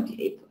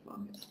 28th of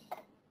August.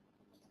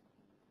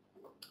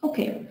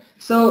 Okay,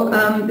 so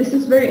this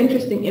is a very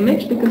interesting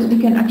image because we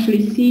can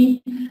actually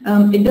see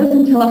it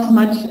doesn't tell us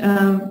much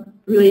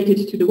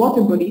related to the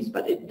water bodies,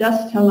 but it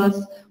does tell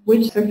us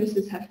which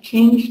surfaces have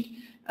changed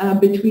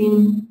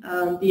between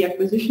the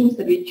acquisitions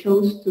that we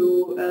chose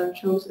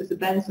as the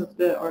bands of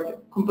the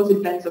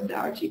composite bands of the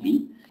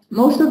RGB.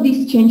 Most of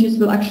these changes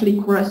will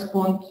actually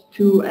correspond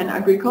to an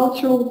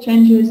agricultural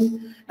changes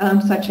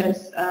such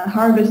as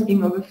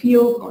harvesting of a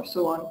field or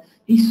so on.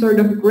 These sort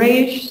of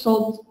grayish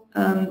salt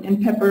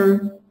and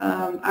pepper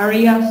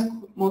areas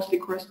mostly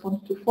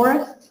correspond to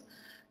forests,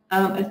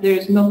 as there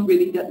is not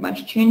really that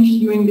much change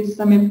during this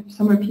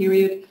summer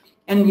period,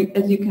 and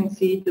as you can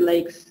see, the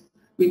lakes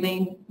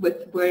remain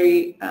with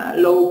very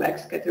low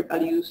backscatter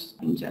values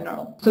in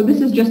general. So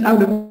this is just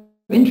out of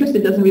interest.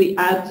 It doesn't really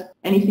add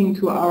anything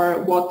to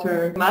our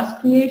water mass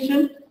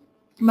creation,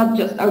 but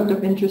just out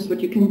of interest,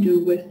 what you can do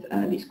with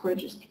these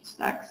co-registered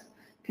stacks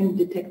can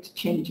detect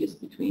changes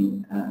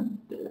between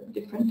the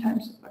different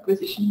types of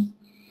acquisitions.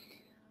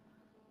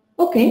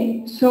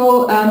 Okay,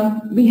 so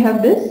we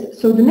have this.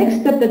 So the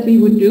next step that we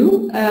would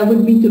do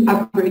would be to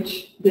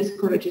average this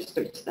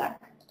co-registered stack.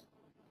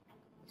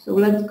 So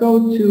let's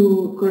go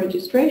to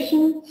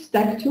co-registration,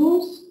 stack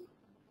tools,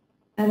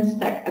 and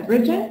stack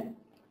averaging.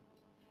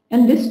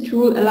 And this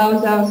tool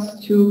allows us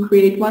to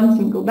create one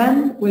single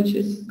band, which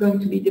is going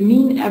to be the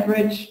mean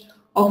average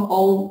of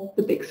all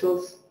the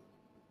pixels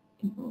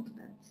in both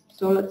bands.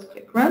 So let's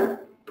click Run.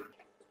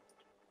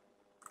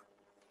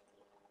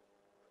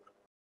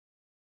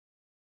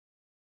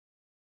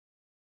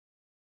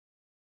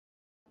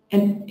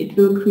 And it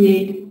will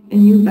create a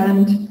new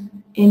band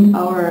in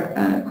our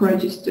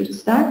co-registered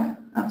stack.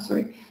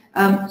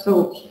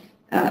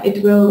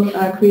 It will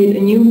create a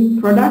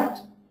new product.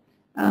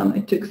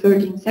 It took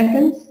 13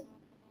 seconds.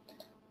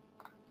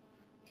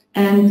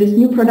 And this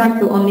new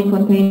product will only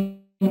contain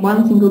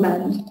one single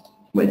band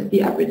with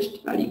the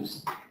averaged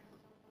values.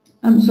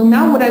 So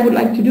now what I would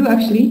like to do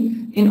actually,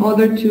 in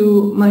order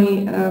to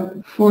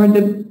for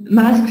the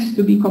masks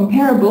to be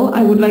comparable,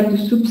 I would like to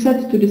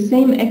subset to the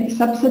same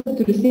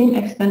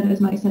extent as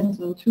my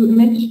Sentinel-2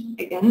 image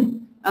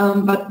again.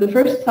 But the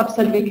first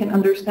subset we can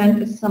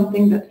understand is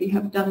something that we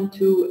have done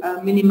to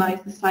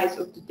minimize the size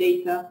of the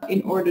data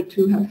in order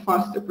to have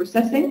faster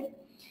processing.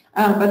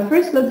 But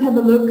first let's have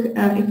a look.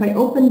 If I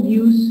open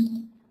views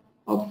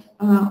of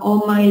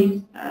all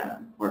my,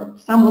 or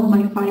some of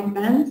my 5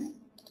 bands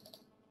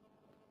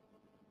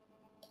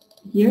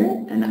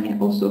here, and I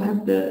also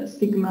have the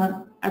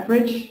sigma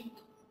average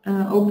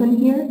open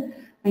here,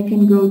 I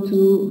can go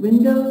to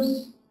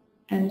Windows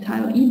and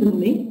Tile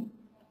Evenly.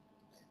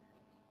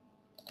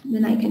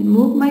 Then I can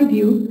move my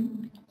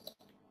view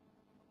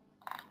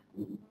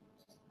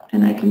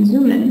and I can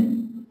zoom in.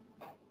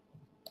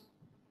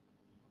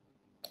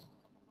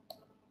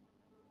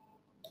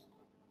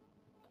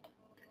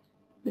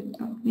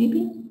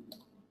 Maybe.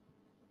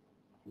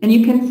 And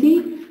you can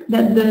see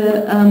that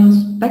the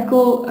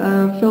speckle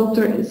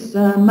filter is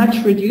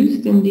much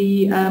reduced in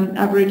the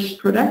average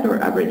product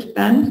or average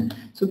band.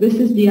 So this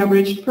is the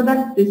average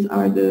product. These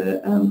are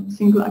the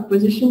single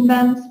acquisition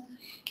bands.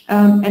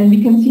 And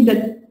we can see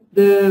that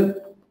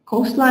the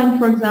coastline,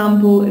 for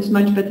example, is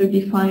much better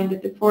defined.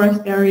 At the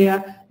forest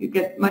area, you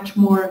get much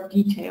more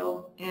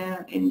detail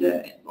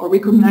or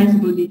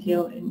recognizable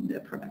detail in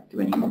the product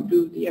when you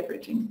do the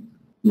averaging.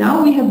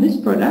 Now we have this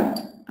product.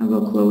 I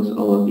will close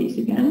all of these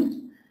again.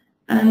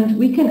 And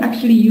we can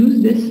actually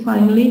use this,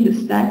 finally, the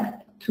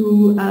stack,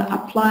 to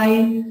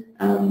apply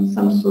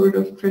some sort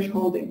of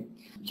thresholding.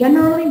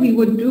 Generally, we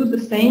would do the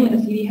same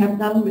as we have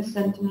done with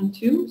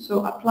Sentinel-2,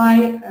 so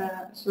apply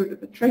sort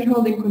of a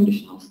thresholding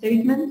conditional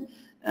statement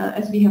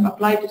as we have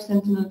applied to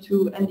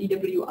Sentinel-2 and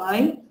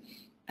EWI.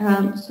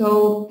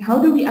 So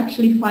how do we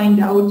actually find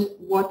out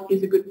what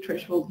is a good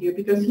threshold here?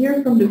 Because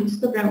here from the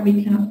histogram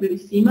we cannot really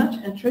see much,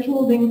 and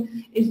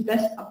thresholding is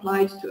best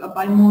applied to a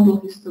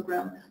bimodal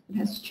histogram that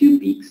has two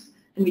peaks,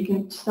 and we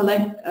can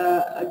select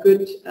a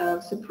good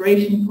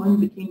separation point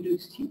between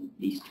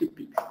these two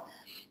peaks.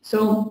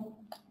 So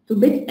to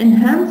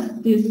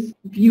enhance this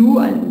view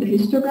and the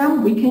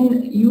histogram, we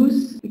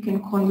can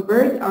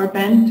convert our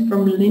band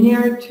from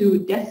linear to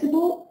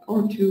decibel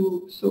or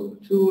to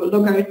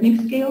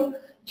logarithmic scale,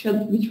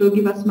 which will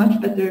give us much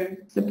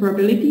better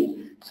separability.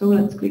 So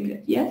let's click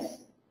at yes,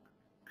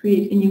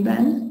 create a new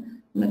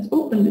band. Let's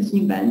open this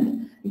new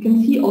band. You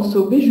can see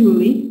also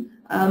visually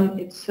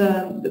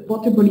the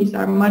Waterbodies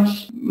are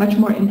much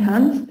more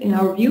enhanced in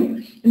our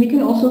view, and we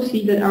can also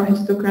see that our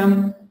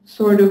histogram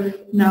sort of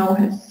now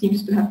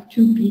seems to have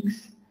two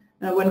peaks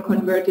when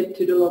converted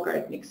to the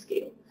logarithmic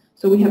scale.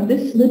 So we have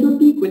this little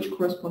peak which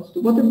corresponds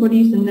to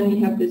Waterbodies, and then we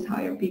have this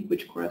higher peak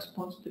which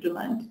corresponds to the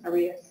land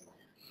areas.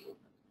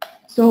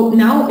 So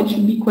now it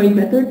should be quite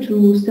better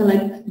to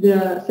select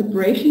the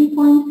separation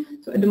point.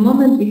 So at the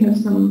moment we have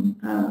some,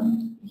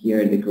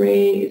 here the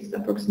gray is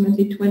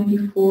approximately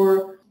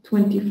 24,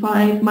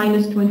 25,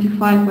 minus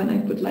 25 when I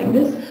put like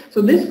this.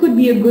 So this could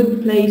be a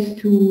good place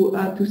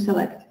to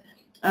select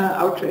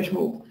our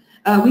threshold.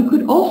 We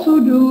could also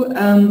do,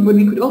 what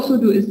we could also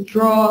do is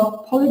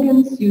draw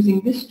polygons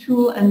using this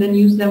tool and then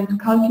use them to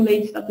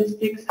calculate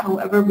statistics.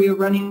 However, we are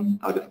running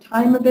out of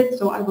time a bit,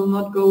 so I will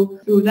not go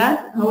through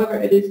that. However,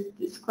 it is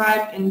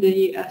described in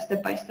the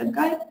step-by-step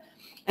guide,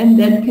 and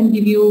that can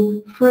give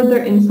you further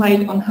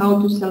insight on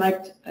how to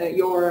select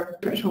your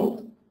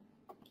threshold.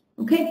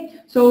 Okay,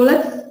 so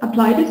let's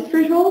apply this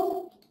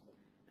threshold,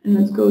 and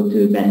let's go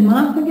to band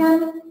math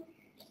again,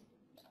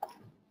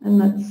 and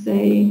let's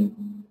say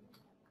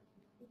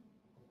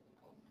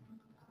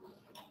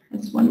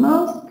that's one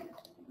mask.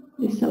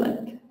 We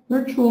select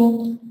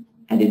virtual,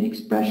 edit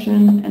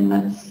expression, and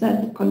let's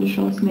set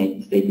conditional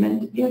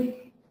statement if.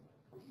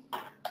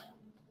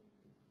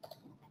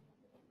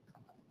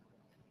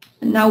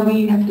 And now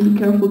we have to be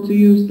careful to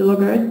use the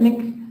logarithmic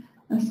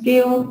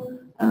scale.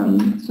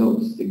 So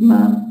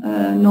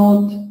sigma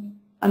naught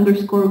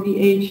underscore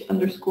VH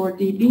underscore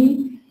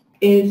DB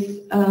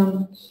is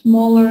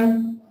smaller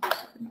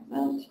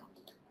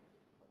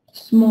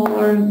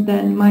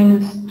than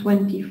minus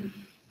 25.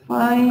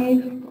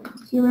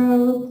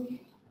 0,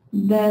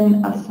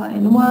 then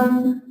assign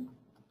 1,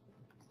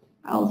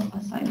 else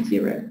assign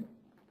 0.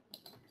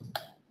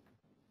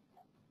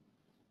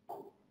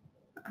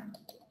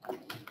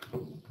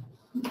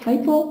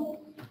 Typo.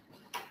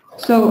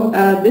 So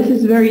this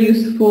is very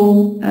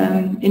useful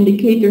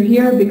indicator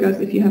here, because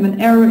if you have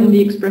an error in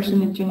the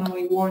expression, it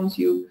generally warns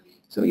you,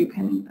 so you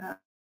can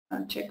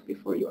check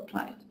before you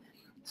apply it.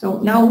 So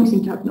now we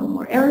seem to have no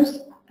more errors,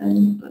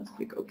 and let's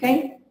click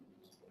OK.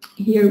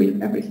 Here we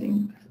have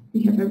everything.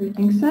 We have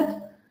everything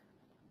set.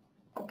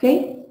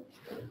 Okay.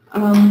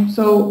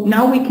 So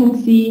now we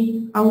can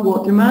see our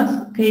water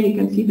mass. Okay, we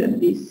can see that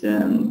these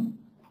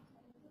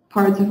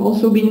parts have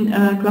also been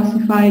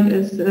classified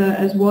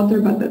as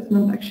water, but that's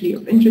not actually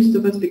of interest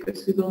to us,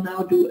 because we will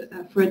now do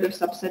a further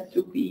subset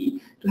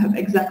to have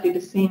exactly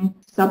the same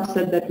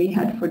subset that we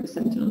had for the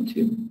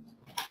Sentinel-2.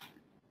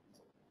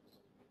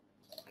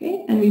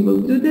 Okay, and we will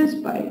do this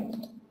by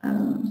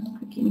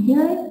clicking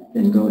here,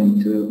 then go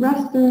into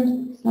raster,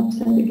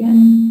 subset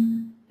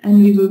again,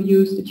 and we will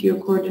use the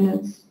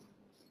geocoordinates.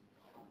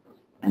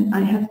 And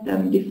I have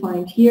them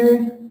defined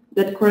here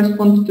that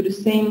correspond to the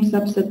same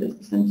subset as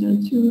the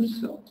Sentinel-2.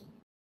 So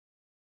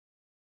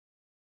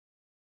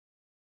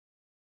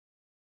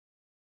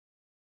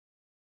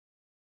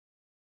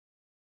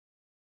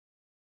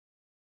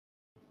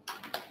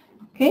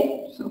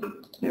okay, so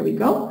there we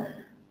go.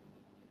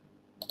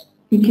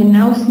 You can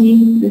now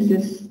see this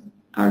is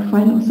our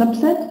final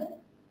subset.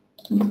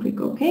 Let's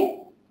click OK.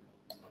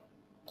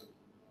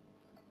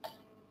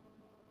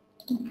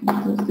 I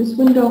can close this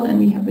window, and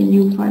we have a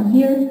new file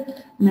here,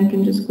 and I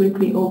can just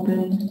quickly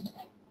open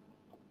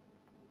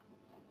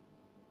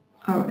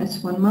our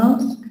S1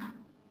 mask.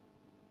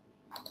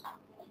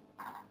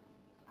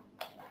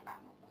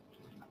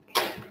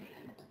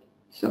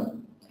 So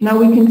now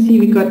we can see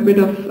we got rid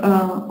of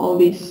all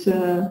these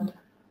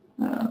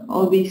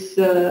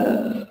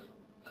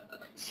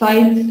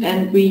sides,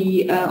 and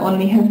we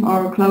only have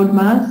our cloud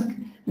mask,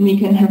 and we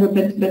can have a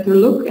better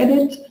look at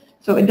it.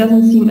 So it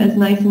doesn't seem as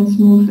nice and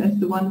smooth as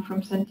the one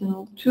from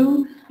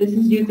Sentinel-2. This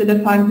is due to the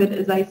fact that,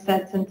 as I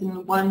said,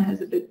 Sentinel-1 has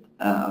a bit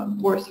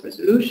worse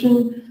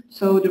resolution.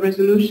 So the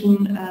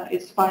resolution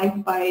is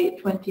 5 by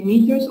 20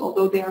 meters,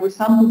 although they are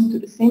resamples to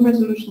the same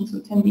resolution, so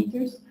 10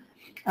 meters.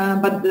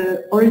 But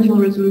the original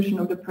resolution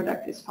of the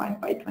product is 5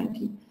 by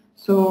 20.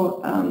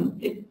 So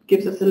it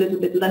gives us a little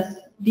bit less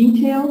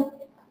detail,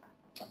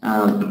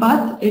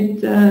 but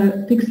it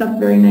picks up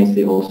very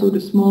nicely also the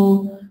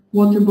small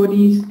water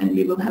bodies, and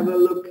we will have a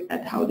look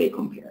at how they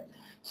compare.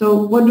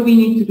 So what do we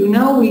need to do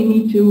now? We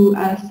need to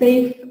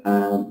save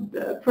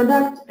the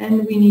product,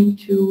 and we need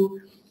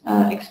to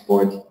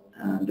export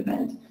the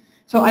band.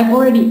 So I've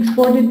already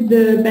exported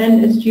the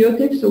band as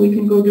GeoTIFF, so we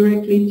can go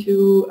directly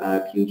to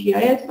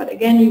QGIS, but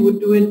again you would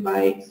do it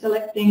by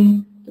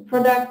selecting the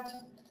product,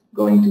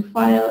 going to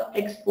File,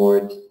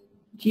 Export,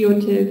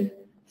 GeoTIFF,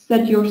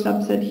 set your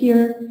subset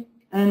here,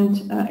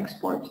 and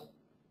export.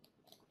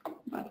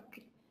 But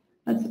okay.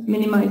 Let's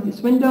minimize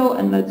this window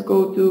and let's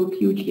go to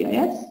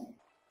QGIS.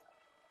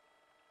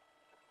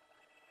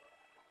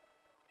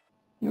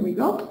 There we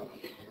go.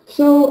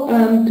 So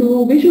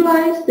to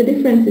visualize the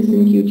differences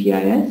in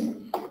QGIS,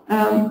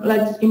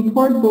 let's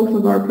import both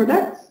of our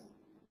products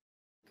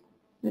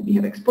that we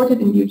have exported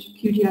in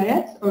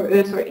QGIS, or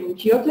sorry, in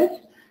GeoTIFF.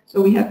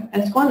 So we have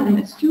S1 and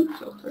S2.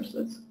 So first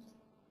let's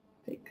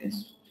take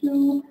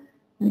S2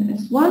 and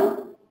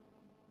S1.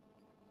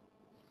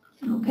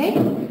 Okay.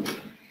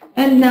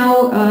 And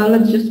now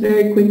let's just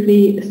very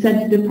quickly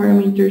set the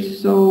parameters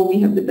so we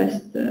have the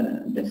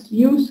best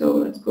view. So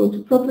let's go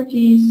to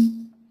Properties.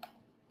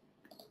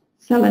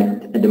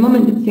 Select, at the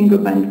moment it's single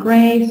band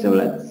gray, so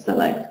let's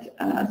select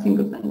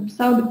single band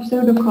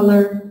pseudo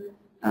color,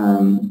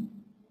 and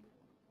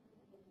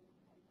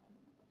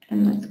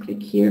let's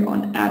click here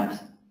on add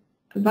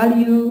a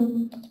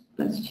value.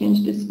 Let's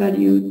change this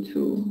value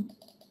to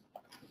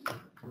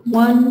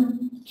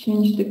 1,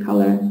 change the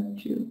color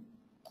to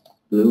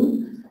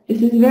blue.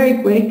 This is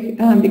very quick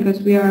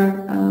because we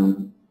are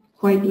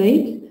quite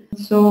late,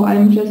 so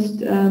I'm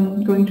just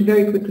going to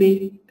very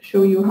quickly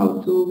show you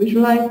how to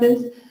visualize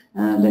this.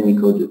 Then we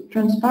go to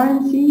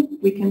transparency.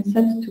 We can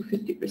set to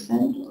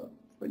 50% or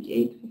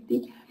 48,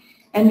 50,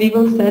 and we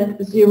will set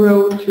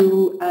 0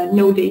 to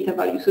no data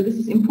value. So this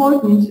is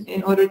important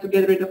in order to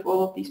get rid of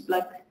all of these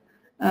black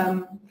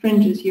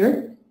fringes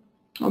here,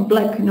 or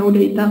black no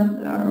data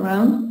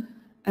around,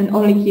 and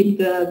only keep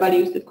the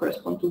values that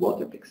correspond to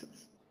water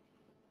pixels.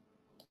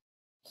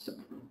 So,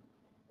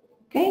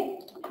 okay,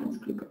 let's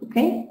click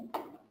OK.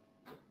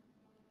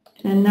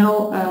 And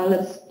now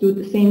let's do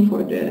the same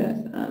for the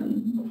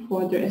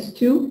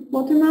S2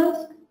 water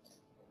mask.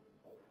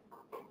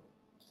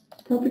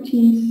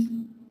 Properties.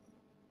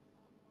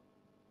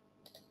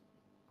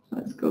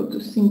 Let's go to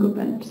single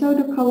band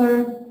pseudo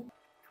color.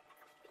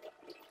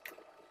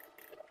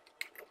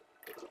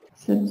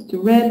 Set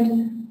to red.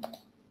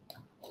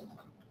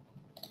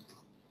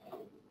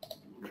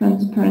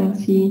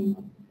 Transparency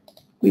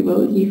we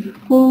will leave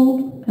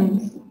full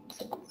and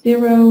set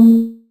 0.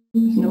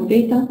 There's no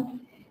data.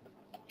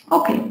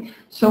 Okay,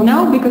 so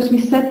now because we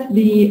set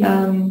the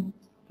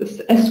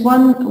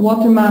S1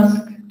 water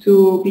mask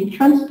to be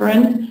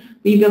transparent,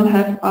 we will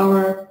have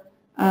our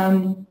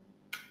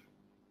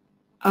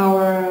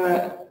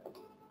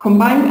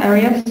combined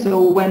area.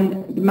 So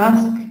when the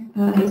mask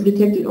has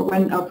detected, or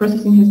when our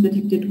processing has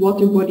detected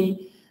water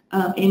body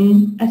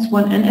in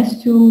S1 and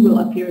S2 will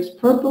appear as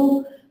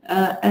purple,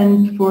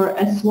 and for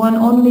S1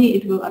 only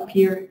it will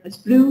appear as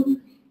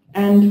blue,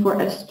 and for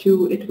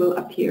S2 it will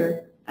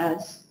appear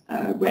as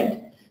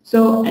red.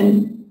 So,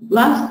 and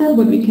last step,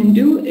 what we can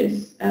do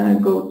is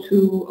go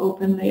to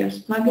Open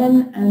Layers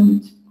plugin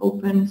and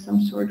open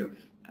some sort of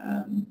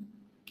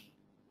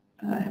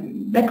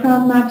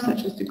background map,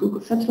 such as the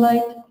Google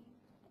satellite.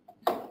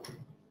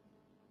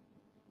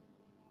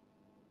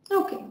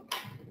 Okay.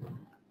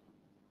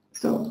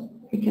 So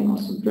we can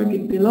also drag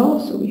it below,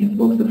 so we have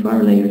both of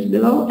our layers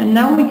below, and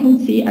now we can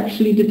see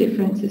actually the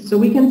differences. So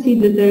we can see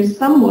that there's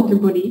some water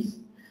bodies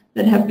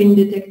that have been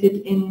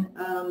detected in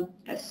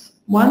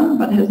S1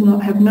 but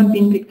have not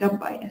been picked up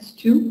by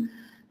S2.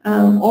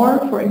 Or,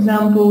 for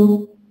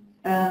example,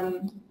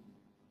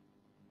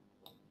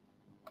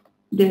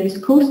 there is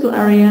coastal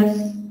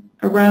areas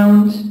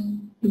around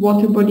the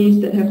water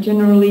bodies that have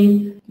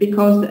generally,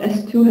 because the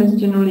S2 has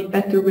generally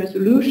better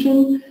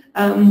resolution,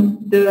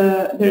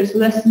 there is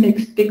less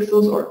mixed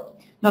pixels, or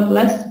not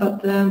less,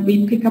 but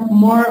we pick up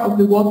more of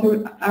the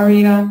water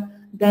area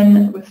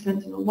than with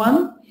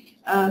Sentinel-1.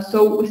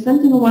 So with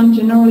Sentinel-1,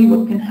 generally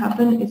what can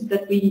happen is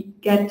that we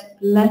get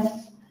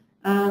less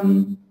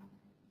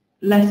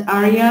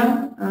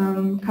area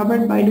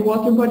covered by the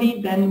water body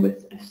than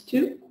with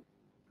S2.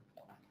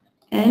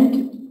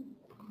 And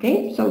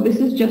Okay, so this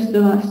is just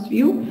the last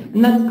view,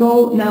 and let's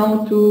go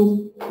now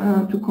to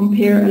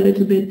compare a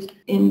little bit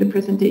in the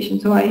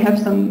presentation. So I have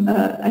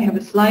I have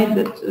a slide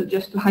that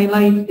just to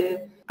highlight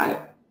the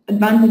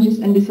advantages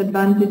and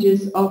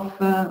disadvantages of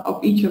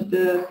each of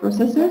the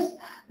processors.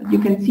 You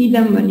can see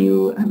them when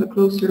you have a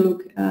closer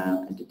look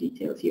at the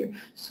details here.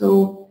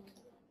 So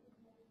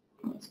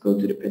let's go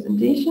to the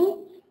presentation.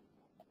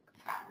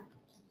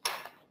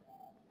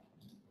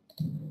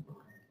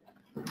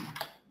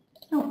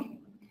 Okay,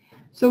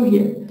 so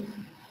here.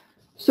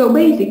 So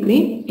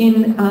basically,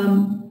 in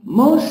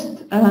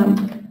most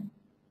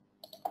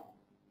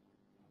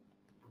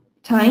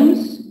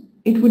times,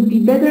 it would be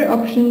better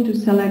option to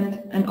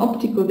select an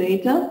optical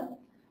data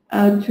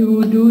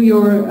to do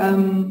your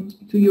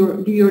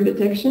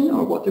detection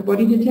or water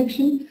body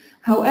detection.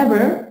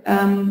 However,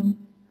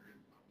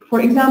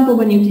 for example,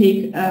 when you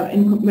take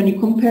when you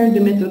compare the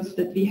methods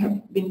that we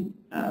have been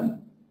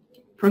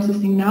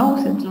processing now,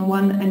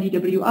 Sentinel-1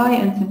 NDWI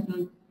and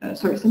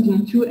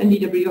Sentinel-2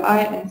 NDWI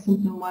and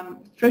Sentinel-1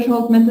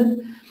 threshold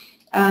method,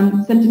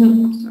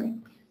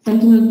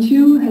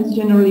 Sentinel-2 has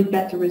generally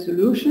better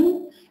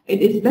resolution.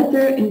 It is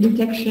better in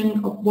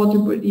detection of water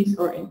bodies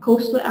or in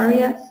coastal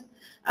areas.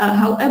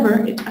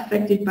 However, it's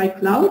affected by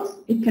clouds.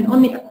 It can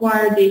only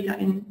acquire data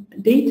in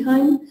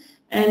daytime,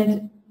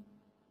 and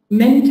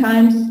many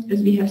times,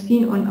 as we have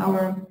seen on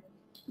our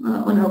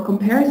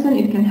comparison,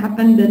 it can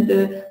happen that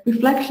the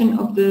reflection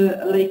of the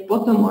lake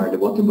bottom or the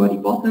water body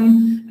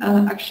bottom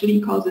actually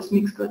causes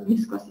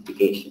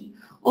misclassification.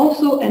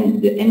 Also,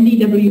 and the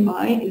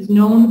NDWI is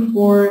known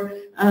for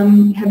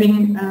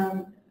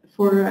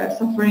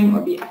suffering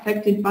or be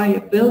affected by a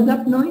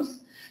build-up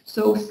noise.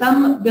 So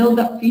some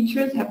build-up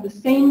features have the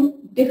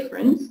same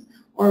difference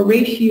or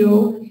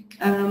ratio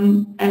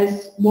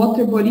as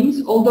water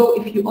bodies, although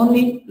if you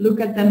only look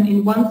at them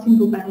in one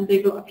single band, they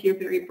will appear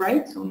very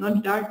bright, so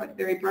not dark but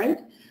very bright.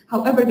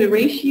 However, the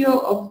ratio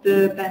of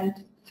the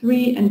band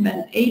 3 and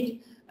band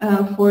 8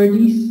 for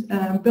these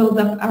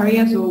build-up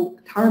areas, so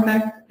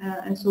tarmac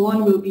and so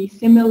on, will be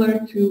similar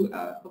to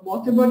a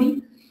water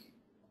body.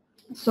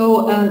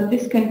 So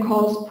this can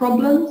cause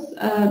problems.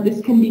 This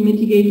can be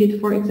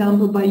mitigated, for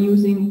example, by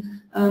using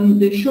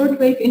the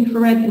shortwave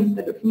infrared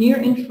instead of near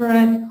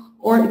infrared,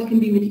 or it can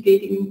be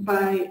mitigated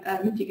by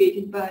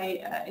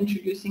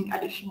introducing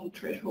additional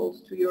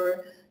thresholds to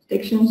your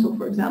detection. So,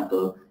 for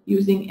example,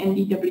 using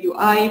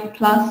NDWI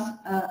plus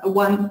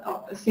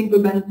a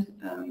single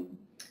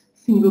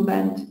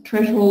band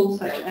threshold,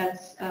 such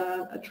as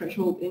a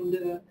threshold in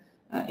the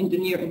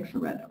near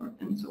infrared,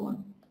 and so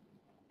on.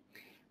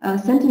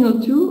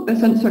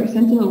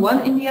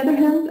 Sentinel-1, in the other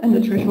hand, and the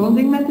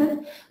thresholding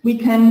method, we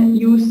can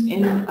use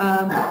in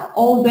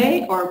all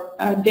day or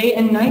day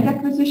and night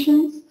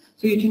acquisitions.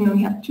 So you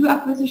generally have 2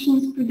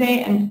 acquisitions per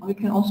day, and we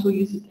can also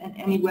use it in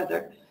any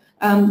weather.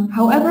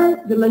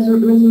 However, the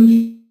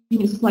resolution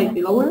is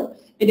slightly lower.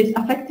 It is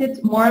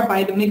affected more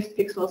by the mixed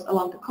pixels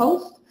along the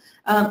coast.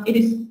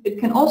 It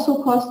can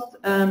also cause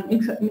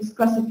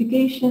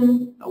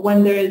misclassification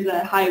when there is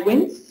a high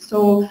winds.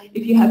 So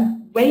if you have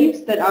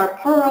waves that are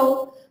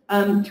parallel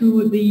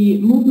to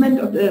the movement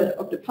of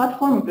the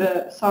platform, of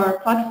the SAR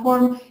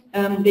platform,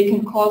 they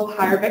can cause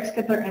higher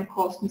backscatter and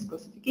cause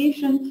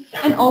misclassification.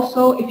 And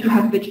also, if you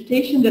have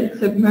vegetation that is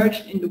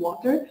submerged in the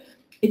water,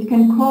 it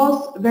can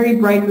cause very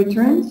bright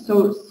returns,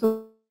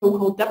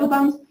 so-called double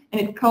bounce, and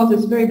it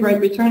causes very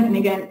bright return, and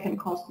again, can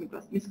cause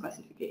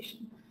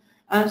misclassification.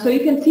 So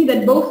you can see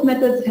that both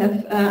methods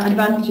have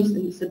advantages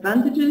and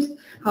disadvantages.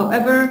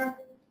 However,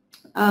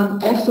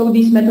 also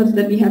these methods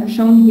that we have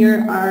shown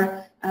here are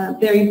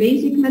very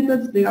basic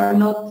methods. They are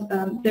not,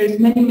 there's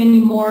many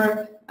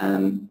more,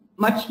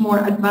 much more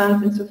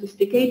advanced and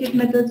sophisticated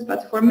methods,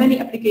 but for many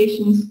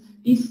applications,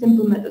 these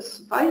simple methods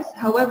suffice.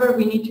 However,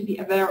 we need to be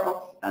aware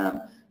of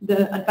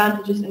the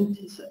advantages and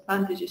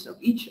disadvantages of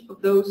each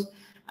of those.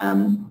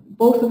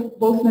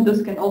 Both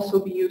methods can also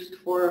be used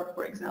for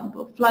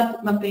example,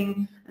 flood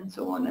mapping, and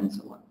so on and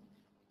so on.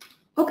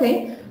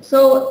 Okay,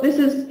 so this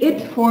is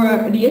it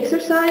for the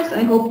exercise.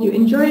 I hope you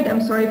enjoyed.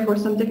 I'm sorry for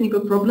some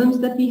technical problems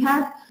that we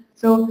had.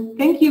 So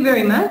thank you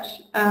very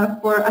much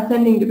for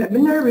attending the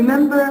webinar.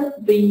 Remember,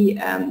 the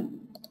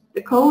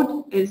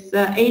code is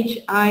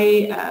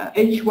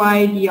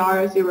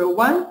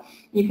HYDR01.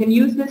 You can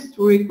use this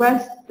to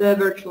request the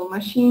virtual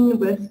machine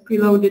with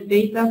preloaded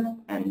data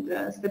and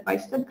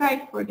step-by-step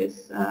guide for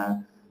this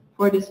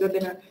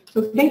webinar.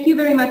 So thank you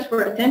very much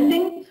for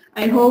attending.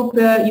 I hope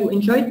you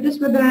enjoyed this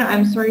webinar.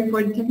 I'm sorry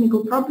for the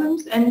technical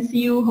problems, and see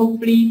you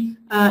hopefully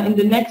in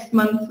the next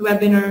month's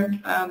webinar.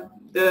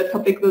 The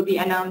topic will be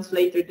announced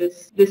later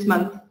this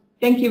month.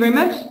 Thank you very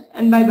much,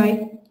 and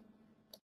bye-bye.